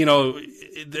mean,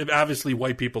 obviously,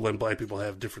 white people and black people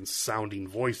have different sounding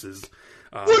voices.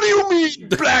 What do you mean,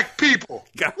 black people?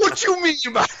 What you mean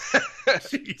by that?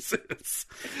 Jesus.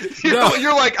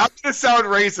 You're like, I'm going to sound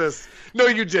racist. No,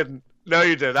 you didn't. No,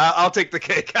 you did. I'll take the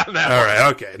cake on that. All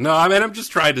right, okay. No, I mean, I'm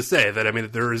just trying to say that. I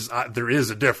mean, there is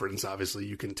a difference. Obviously,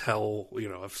 you can tell.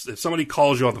 If somebody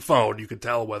calls you on the phone, you can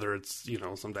tell whether it's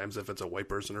sometimes if it's a white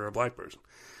person or a black person.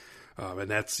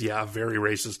 And that's very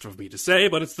racist of me to say,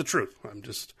 but it's the truth. I'm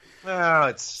just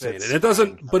saying it.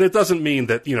 It doesn't mean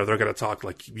that they're going to talk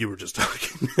like you were just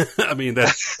talking. I mean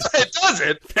that it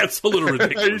doesn't. That's a little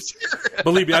ridiculous. Sure?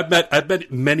 Believe me, I've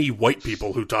met many white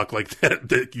people who talk like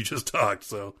that you just talked.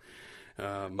 So.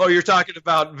 You're talking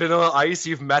about Vanilla Ice?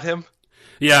 You've met him?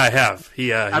 Yeah, I have.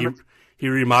 He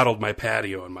remodeled my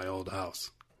patio in my old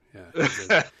house. Yeah,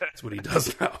 that's what he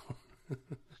does now.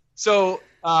 So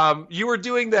you were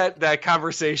doing that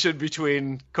conversation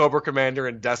between Cobra Commander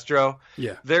and Destro.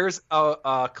 Yeah. There's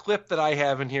a clip that I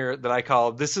have in here that I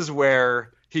call "This is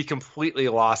where he completely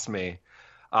lost me."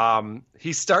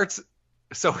 He starts,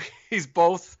 so he's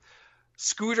both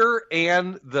Scooter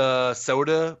and the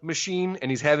soda machine,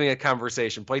 and he's having a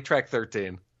conversation. Play track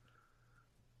 13.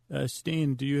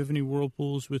 Stan, do you have any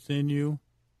whirlpools within you?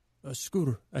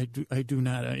 Scooter, I do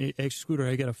not. Scooter,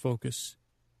 I got to focus.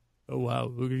 Oh,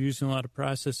 wow. We're using a lot of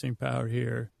processing power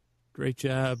here. Great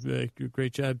job.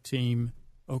 Great job, team.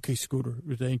 Okay, Scooter,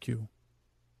 thank you.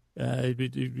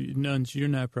 Nuns, you're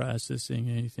not processing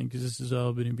anything because this is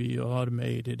all going to be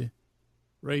automated.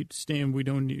 Right, Stan, we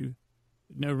don't need...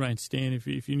 Never mind, Stan, if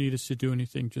you need us to do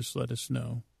anything, just let us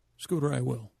know. Scooter, I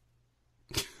will.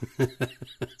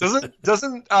 Doesn't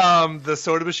the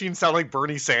soda machine sound like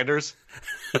Bernie Sanders?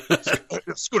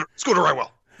 Scooter, I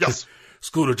will. Yes.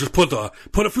 Scooter, just put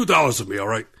a few dollars in me, all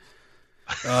right?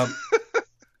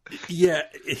 Yeah,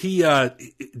 he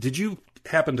did you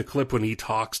happen to clip when he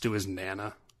talks to his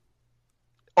Nana?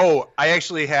 Oh, I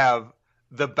actually have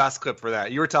the best clip for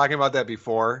that. You were talking about that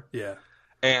before. Yeah.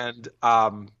 And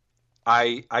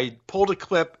I pulled a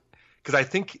clip because I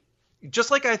think, just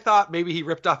like I thought maybe he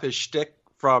ripped off his shtick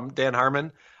from Dan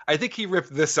Harmon, I think he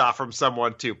ripped this off from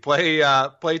someone too. Play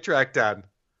track 10.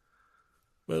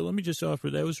 Well, let me just offer,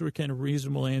 those were kind of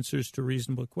reasonable answers to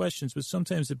reasonable questions, but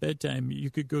sometimes at bedtime you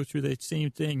could go through that same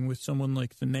thing with someone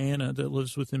like the Nana that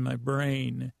lives within my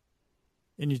brain,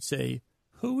 and you'd say,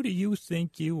 who do you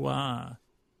think you are?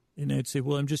 And I'd say,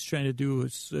 well, I'm just trying to do a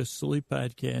sleep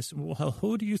podcast. Well,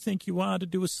 who do you think you are to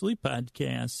do a sleep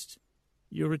podcast?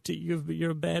 You're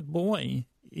a bad boy,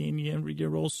 and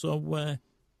you're also, what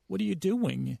are you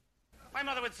doing? My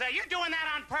mother would say, you're doing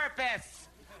that on purpose.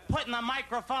 Putting the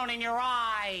microphone in your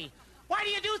eye. Why do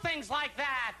you do things like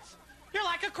that? You're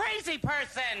like a crazy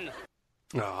person.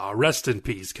 Oh, rest in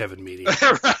peace, Kevin Meaney.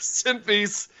 Rest in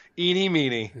peace, Eenie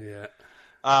Meanie. Yeah.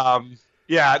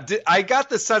 Yeah, I got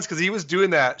the sense because he was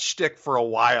doing that shtick for a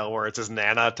while where it's his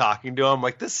Nana talking to him.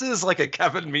 Like, this is like a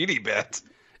Kevin Meaney bit.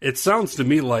 It sounds to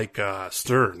me like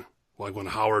Stern, like when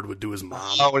Howard would do his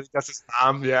mom. Oh, when he does his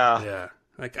mom, yeah. Yeah.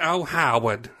 Like, oh,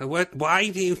 Howard, why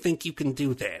do you think you can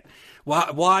do that?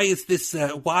 Why is this,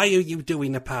 why are you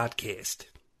doing a podcast?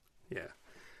 Yeah.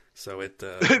 So it,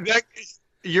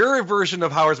 your version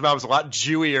of Howard's mom is a lot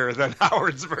Jewier than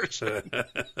Howard's version.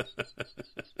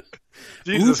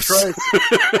 Jesus Christ.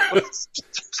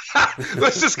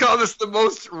 Let's just call this the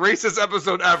most racist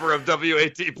episode ever of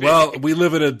WATP. Well, we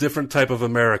live in a different type of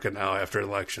America now after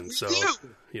elections, so,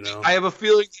 you know. I have a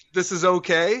feeling this is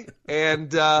okay,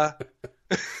 and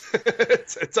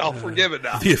it's all forgiven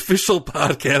now. The official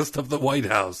podcast of the White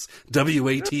House,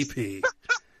 WATP.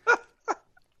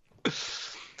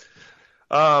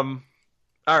 All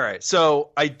right, so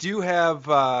I do have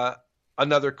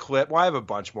another clip. Well, I have a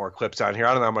bunch more clips on here.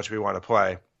 I don't know how much we want to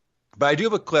play, but I do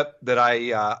have a clip that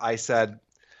I said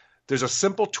there's a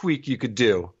simple tweak you could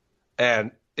do,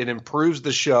 and it improves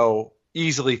the show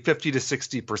easily 50 to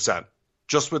 60%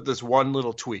 just with this one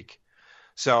little tweak.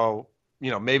 So, you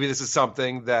know, maybe this is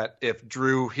something that if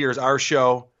Drew hears our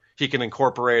show, he can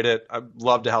incorporate it. I'd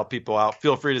love to help people out.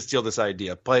 Feel free to steal this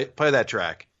idea. Play that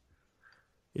track.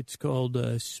 It's called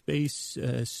Space.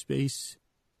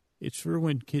 It's for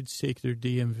when kids take their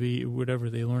DMV or whatever,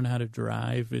 they learn how to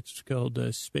drive. It's called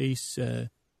Space.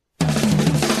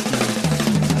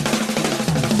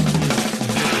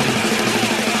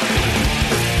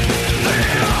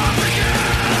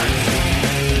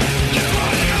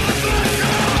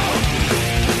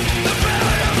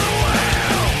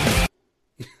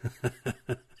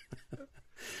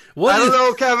 I don't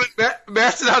know, Kevin.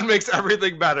 Mastodon makes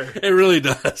everything better. It really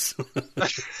does.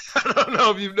 I don't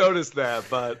know if you've noticed that,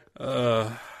 but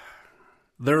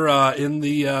they're in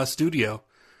the studio.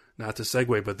 Not to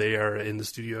segue, but they are in the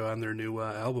studio on their new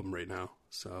album right now.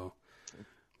 So,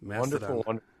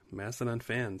 Mastodon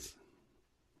fans.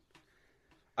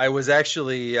 I was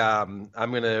actually, I'm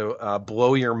going to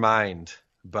blow your mind,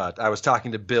 but I was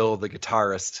talking to Bill, the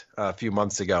guitarist, a few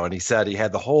months ago, and he said he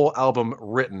had the whole album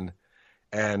written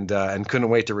and couldn't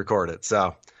wait to record it.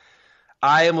 So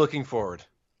I am looking forward.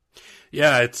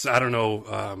 Yeah, I don't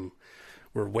know,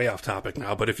 we're way off topic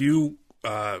now, but if you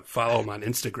follow them on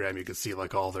Instagram, you can see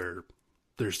like all their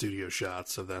studio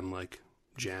shots of them like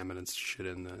jamming and shit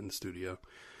in the studio.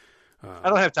 I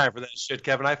don't have time for that shit,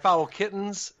 Kevin. I follow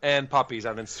kittens and puppies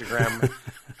on Instagram.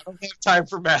 I don't have time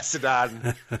for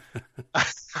Mastodon.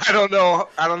 I don't know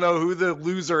who the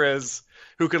loser is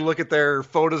who can look at their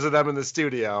photos of them in the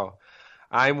studio.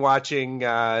 I'm watching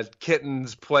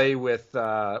kittens play with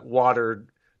water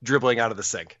dribbling out of the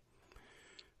sink.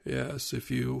 Yes, if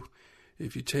you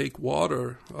take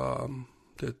water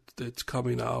that's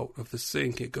coming out of the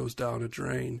sink, it goes down a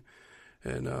drain.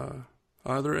 And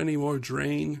are there any more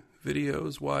drain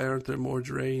videos? Why aren't there more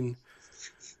drain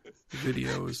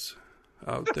videos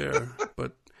out there?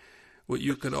 But what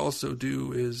you could also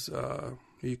do is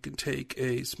you can take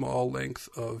a small length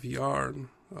of yarn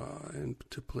and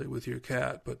to play with your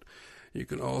cat, but you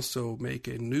can also make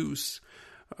a noose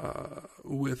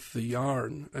with the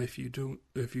yarn if you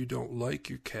don't like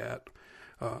your cat,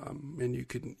 and you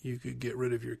could get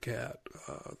rid of your cat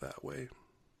that way.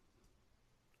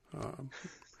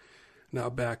 Now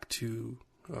back to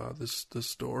the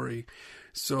story.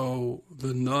 So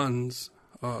the nuns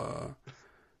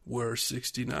were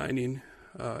 69ing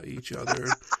each other,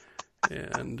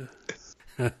 and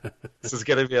this is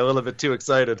getting me a little bit too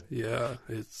excited. Yeah,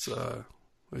 it's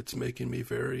making me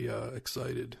very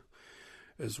excited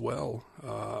as well.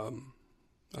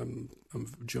 I'm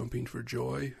jumping for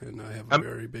joy, and I have a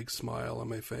very big smile on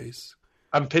my face.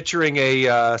 I'm picturing a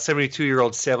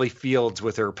 72-year-old Sally Fields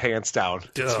with her pants down.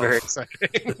 It's very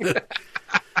exciting.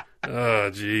 Oh,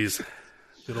 jeez.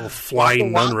 Good old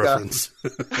flying nun reference.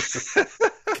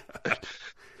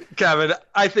 Kevin,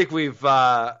 I think we've,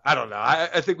 I don't know.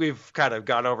 I think we've kind of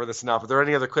gone over this enough. Are there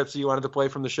any other clips that you wanted to play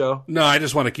from the show? No, I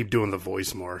just want to keep doing the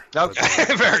voice more. Okay,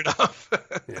 fair enough.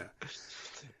 Yeah.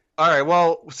 All right.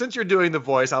 Well, since you're doing the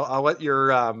voice, I'll let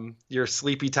your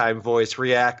sleepy time voice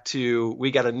react to.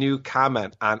 We got a new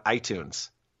comment on iTunes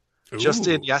just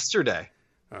in yesterday.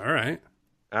 All right.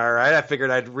 I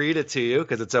figured I'd read it to you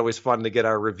because it's always fun to get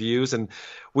our reviews. And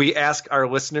we ask our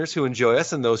listeners who enjoy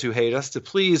us and those who hate us to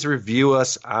please review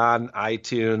us on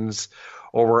iTunes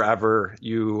or wherever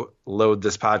you load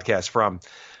this podcast from.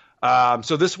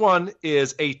 So this one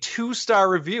is a 2-star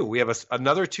review. We have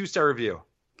another 2-star review.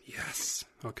 Yes.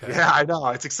 Okay. Yeah, I know.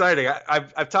 It's exciting.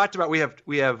 I've talked about we have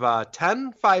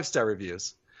 10 5-star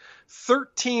reviews,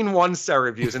 13 1-star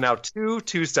reviews, and now 2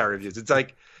 2-star reviews. It's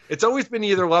like it's always been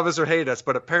either love us or hate us,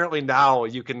 but apparently now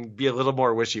you can be a little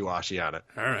more wishy-washy on it.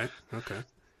 All right. Okay.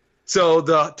 So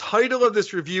the title of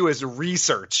this review is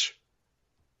Research.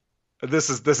 This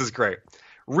is great.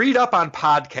 Read up on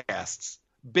podcasts.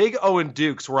 Big O and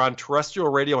Dukes were on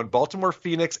terrestrial radio in Baltimore,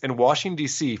 Phoenix, and Washington,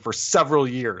 D.C. for several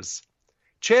years.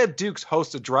 Chad Dukes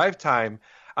hosts a drive time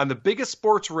on the biggest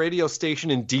sports radio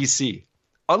station in D.C.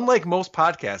 Unlike most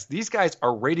podcasts, these guys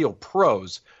are radio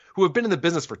pros who have been in the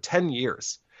business for 10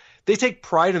 years. They take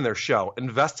pride in their show,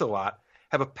 invest a lot,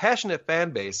 have a passionate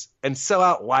fan base, and sell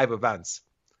out live events.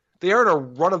 They aren't a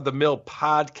run-of-the-mill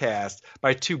podcast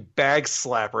by 2 bag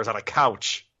slappers on a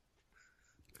couch.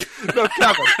 No,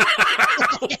 Kevin.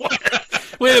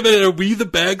 Wait a minute, are we the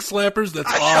bag slappers?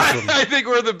 That's awesome. I think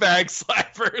we're the bag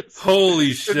slappers.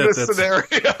 Holy shit. In this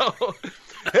scenario.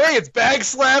 Hey, it's bag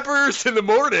slappers in the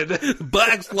morning.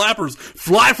 Bag slappers.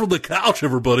 Fly from the couch,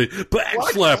 everybody. Bag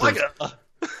slappers.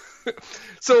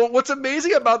 So what's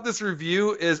amazing about this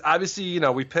review is obviously,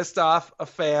 we pissed off a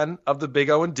fan of the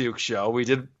Big O and Duke show. We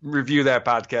did review that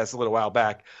podcast a little while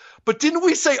back. But didn't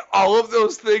we say all of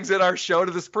those things in our show?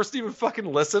 Did this person even fucking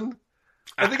listen?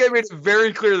 I think I made it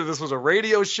very clear that this was a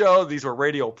radio show. These were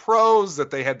radio pros, that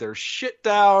they had their shit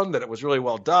down, that it was really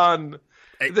well done.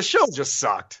 The show just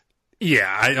sucked.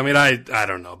 Yeah, I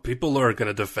don't know. People are going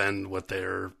to defend what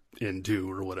they're into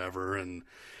or whatever. And,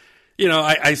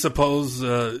 I suppose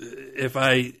if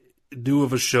I knew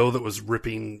of a show that was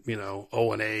ripping,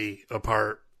 O&A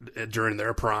apart during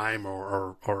their prime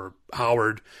or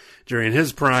Howard during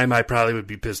his prime, I probably would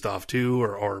be pissed off too,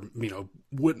 or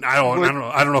wouldn't. I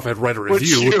don't know if I'd write a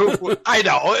review. I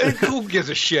know. Who gives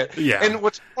a shit? Yeah. And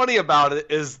what's funny about it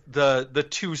is the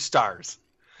 2 stars.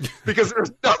 Because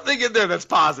there's nothing in there that's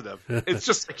positive. It's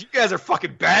just like, you guys are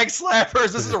fucking bag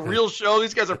slappers. This is a real show.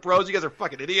 These guys are pros. You guys are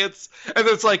fucking idiots. And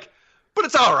then it's like, but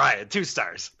it's all right. 2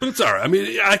 stars. But it's all right. I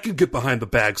mean, I could get behind the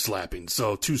bag slapping,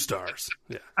 so 2 stars.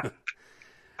 Yeah.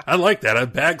 I like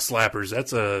that. Bag slappers.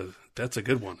 That's a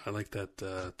good one. I like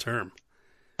that term.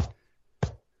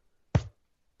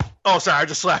 Oh, sorry. I'm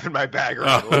just slapping my bag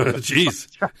around. Oh, jeez.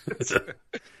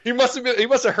 He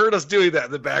must have heard us doing that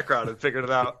in the background and figured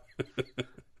it out.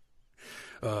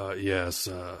 Yes.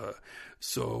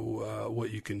 So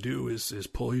what you can do is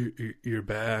pull your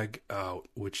bag out,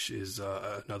 which is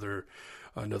another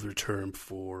term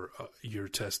for your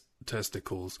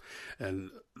testicles, and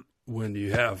when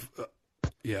you have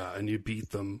and you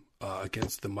beat them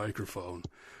against the microphone,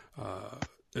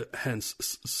 hence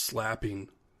slapping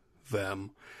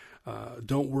them.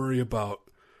 Don't worry about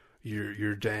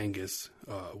your dangus,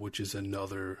 which is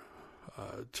another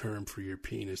term for your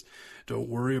penis. Don't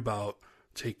worry about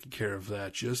taking care of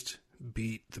that. Just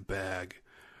beat the bag,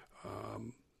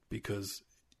 because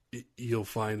you'll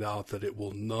find out that it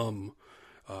will numb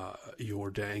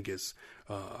your dangus,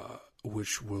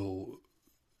 which will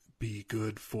be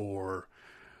good for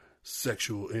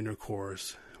sexual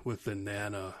intercourse with the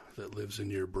nana that lives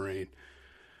in your brain.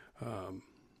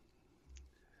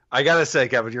 I gotta say,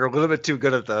 Kevin, you're a little bit too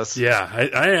good at this. Yeah,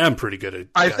 I am pretty good at.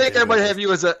 I think I might have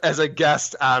you as a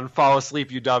guest on Fall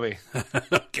Asleep, You Dummy.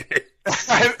 Okay.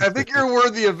 I think you're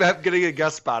worthy of getting a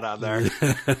guest spot on there.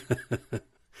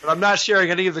 But I'm not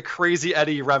sharing any of the Crazy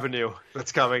Eddie revenue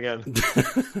that's coming in.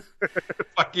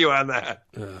 Fuck you on that.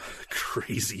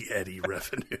 Crazy Eddie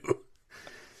revenue.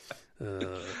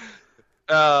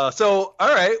 So,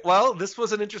 all right. Well, this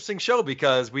was an interesting show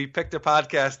because we picked a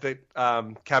podcast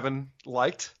that Kevin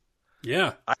liked.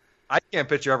 Yeah. I can't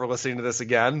picture ever listening to this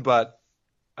again, but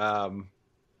I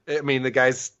mean, the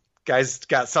guy's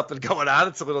got something going on.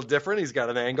 It's a little different. He's got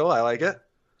an angle. I like it.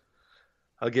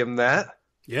 I'll give him that.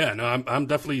 Yeah, no, I'm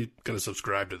definitely going to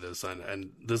subscribe to this,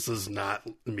 and this is not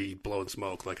me blowing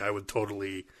smoke. Like, I would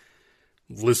totally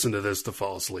listen to this to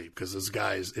fall asleep, because this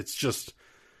guy's, it's just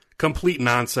complete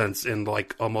nonsense in,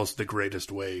 like, almost the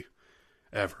greatest way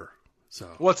ever. So,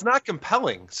 well, it's not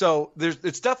compelling. So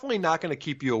it's definitely not going to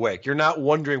keep you awake. You're not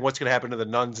wondering what's going to happen to the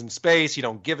nuns in space. You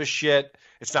don't give a shit.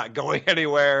 It's not going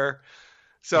anywhere.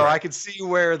 So right. I could see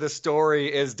where the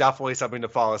story is definitely something to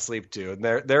fall asleep to. And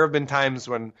there have been times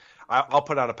when I'll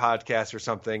put on a podcast or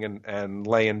something and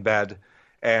lay in bed,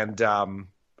 and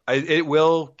it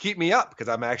will keep me up because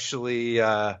I'm actually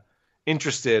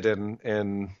interested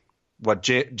in what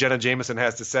Jenna Jameson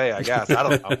has to say. I guess I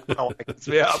don't know how it keeps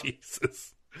me up.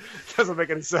 Jesus. Doesn't make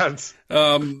any sense.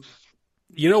 You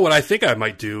know what I think I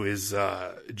might do is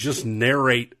just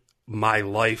narrate my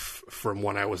life from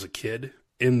when I was a kid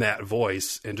in that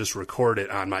voice and just record it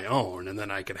on my own, and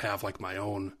then I could have like my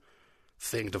own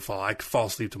thing to fall. I could fall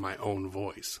asleep to my own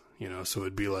voice, you know. So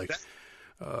it'd be like,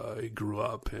 he grew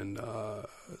up in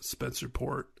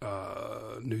Spencerport,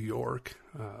 New York.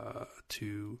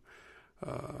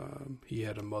 He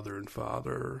had a mother and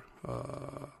father,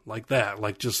 like that.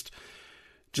 Like just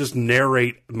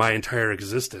narrate my entire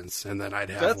existence, and then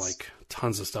I'd have like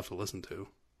tons of stuff to listen to.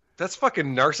 That's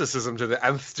fucking narcissism to the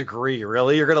nth degree,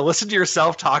 really. You're going to listen to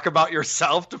yourself talk about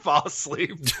yourself to fall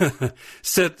asleep?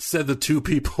 said the two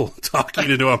people talking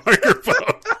into a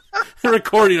microphone,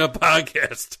 recording a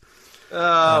podcast.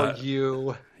 Oh,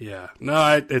 you. Yeah. No,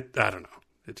 I don't know.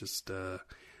 It just...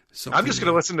 I'm just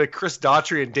going to listen to Chris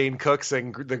Daughtry and Dane Cook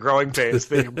sing the Growing Pains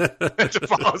theme to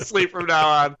fall asleep from now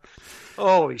on.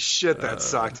 Holy shit, that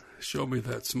sucked. Show me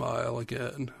that smile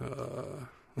again.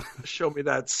 Show me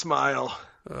that smile.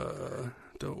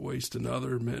 Don't waste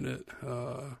another minute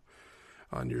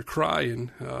on your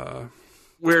crying.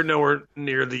 We're nowhere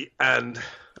near the end.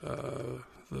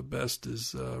 The best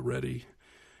is ready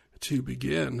to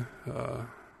begin.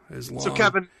 As long so,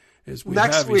 Kevin, as we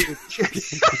next have week,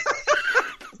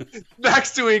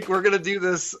 next week we're going to do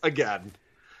this again.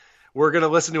 We're going to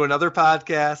listen to another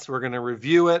podcast. We're going to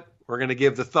review it. We're going to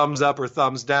give the thumbs up or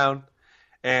thumbs down.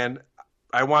 And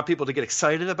I want people to get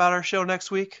excited about our show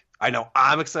next week. I know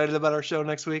I'm excited about our show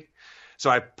next week. So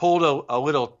I pulled a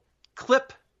little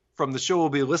clip from the show we'll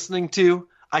be listening to.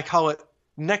 I call it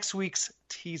next week's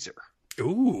teaser.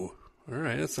 Ooh, all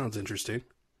right. That sounds interesting.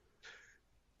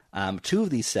 Two of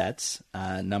these sets,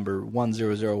 number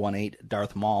 10018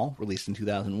 Darth Maul, released in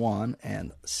 2001,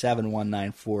 and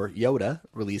 7194 Yoda,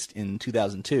 released in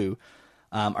 2002,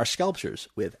 are sculptures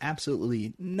with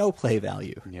absolutely no play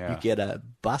value. Yeah. You get a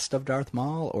bust of Darth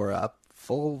Maul or a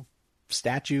full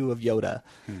statue of Yoda,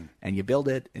 and you build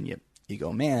it, and you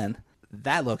go, man,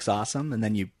 that looks awesome, and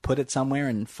then you put it somewhere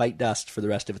and fight dust for the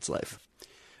rest of its life.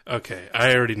 Okay,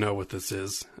 I already know what this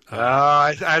is.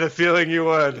 I had a feeling you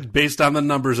would. Based on the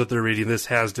numbers that they're reading, this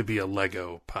has to be a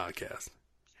Lego podcast.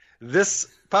 This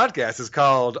podcast is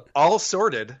called All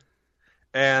Sorted,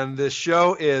 and the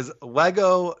show is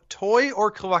Lego Toy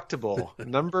or Collectible,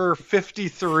 number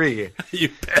 53. You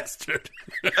bastard.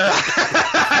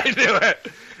 I knew it.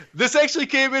 This actually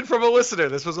came in from a listener.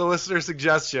 This was a listener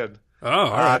suggestion. Oh,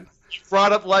 all right.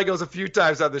 Brought up Legos a few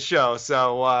times on the show,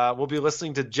 so we'll be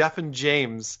listening to Jeff and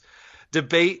James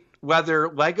debate whether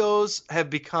Legos have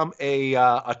become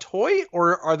a toy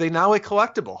or are they now a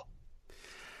collectible.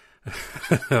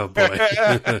 Oh boy,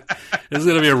 this is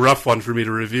gonna be a rough one for me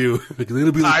to review.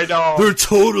 It'll be like, I know they're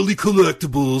totally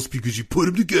collectibles because you put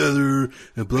them together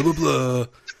and blah blah blah.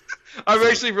 I'm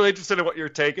actually really interested in what your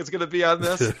take is going to be on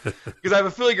this because I have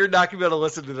a feeling you're not going to be able to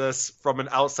listen to this from an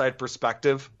outside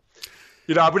perspective.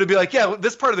 You know, I'm going to be like, yeah,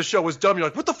 this part of the show was dumb. You're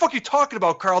like, what the fuck are you talking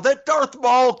about, Carl? That Darth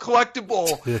Maul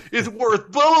collectible is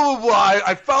worth blah, blah, blah, blah.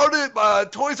 I found it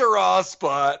at Toys R Us,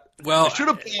 but I should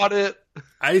have bought it.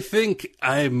 I think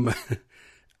I'm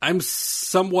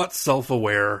somewhat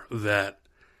self-aware that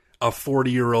a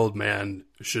 40-year-old man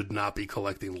should not be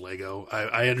collecting Lego.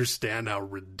 I understand how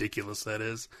ridiculous that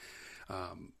is.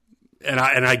 And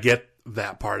I get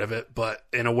that part of it, but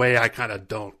in a way I kind of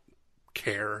don't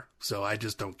care. So I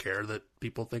just don't care that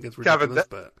people think it's ridiculous.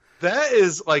 Kevin, that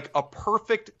is like a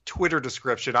perfect Twitter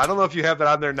description. I don't know if you have that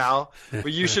on there now,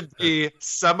 but you should be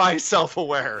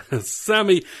semi-self-aware. I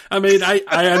mean,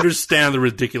 I understand the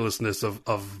ridiculousness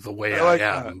of the way I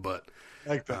am, but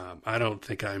I don't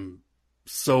think I'm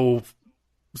so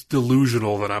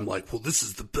delusional that I'm like, well, this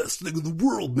is the best thing in the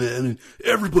world, man, and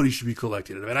everybody should be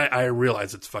collecting it. I mean, I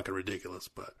realize it's fucking ridiculous,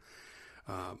 but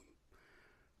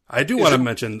I do want to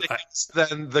mention...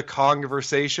 Then the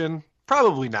conversation?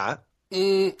 Probably not.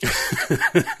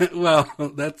 Well,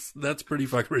 that's pretty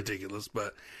fucking ridiculous,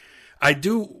 but I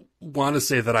do want to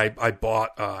say that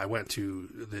I went to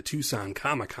the Tucson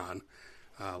Comic-Con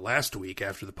last week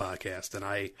after the podcast,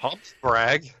 and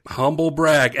humble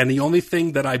brag, and the only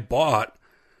thing that I bought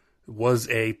was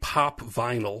a pop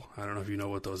vinyl. I don't know if you know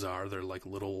what those are. They're like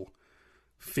little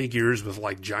figures with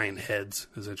like giant heads,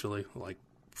 essentially, like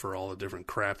for all the different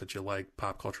crap that you like,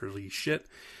 pop culturally shit.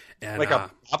 And like a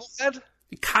bobblehead?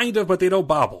 Kind of, but they don't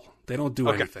bobble. They don't do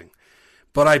anything.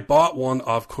 But I bought one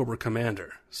of Cobra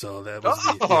Commander, so that was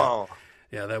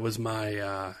that was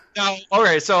my. Now,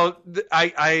 okay, so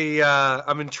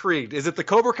I'm intrigued. Is it the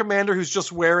Cobra Commander who's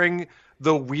just wearing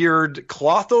the weird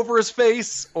cloth over his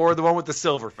face, or the one with the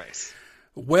silver face?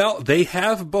 Well, they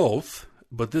have both,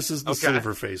 but this is the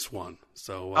silver face one.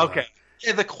 So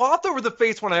Yeah, the cloth over the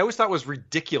face one I always thought was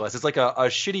ridiculous. It's like a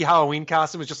shitty Halloween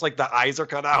costume. It's just like the eyes are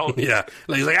cut out. Yeah.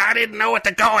 He's like, I didn't know what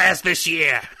to go as this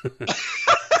year.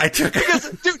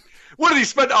 Dude, what did he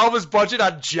spend all of his budget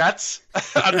on jets?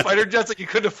 On fighter jets? Like you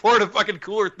couldn't afford a fucking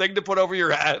cooler thing to put over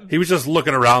your head? He was just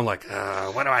looking around like,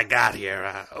 what do I got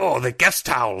here? The guest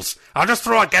towels. I'll just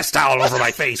throw a guest towel over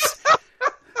my face.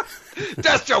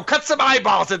 Destro, cut some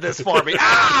eyeballs in this for me.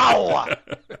 Ow!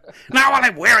 Now while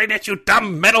I'm wearing it, you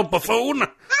dumb metal buffoon.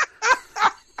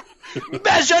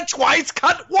 Measure twice,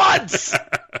 cut once.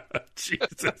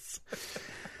 Jesus.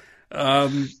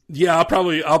 Yeah,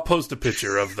 I'll post a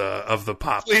picture of the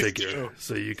pop figure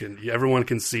so everyone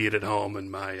can see it at home, and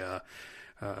my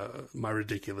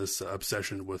ridiculous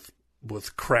obsession with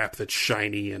crap that's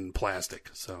shiny and plastic.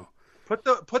 So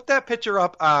put that picture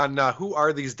up on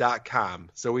whoarethese.com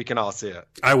so we can all see it.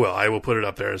 I will put it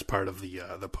up there as part of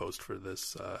the post for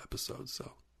this episode. So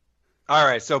all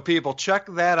right, so people, check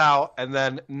that out, and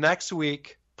then next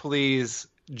week, please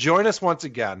join us once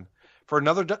again for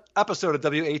another episode of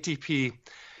WATP,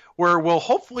 where we'll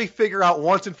hopefully figure out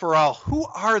once and for all, who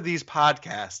are these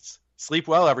podcasts? Sleep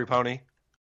well, every pony.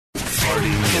 Farting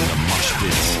in the mosh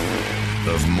pits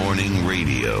of morning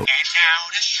radio. And now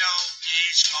the show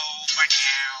is over now.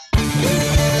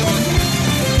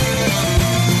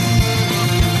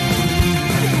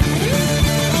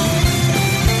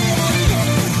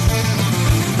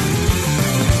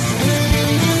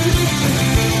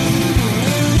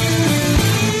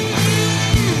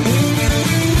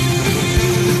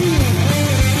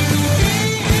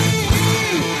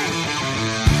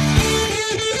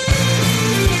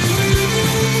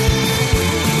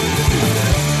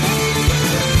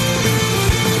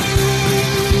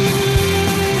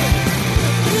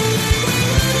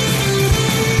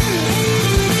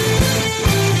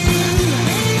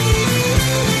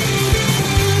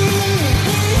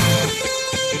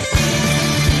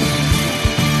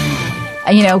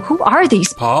 Who are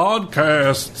these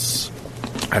podcasts?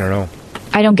 I don't know.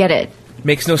 I don't get it.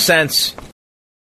 Makes no sense.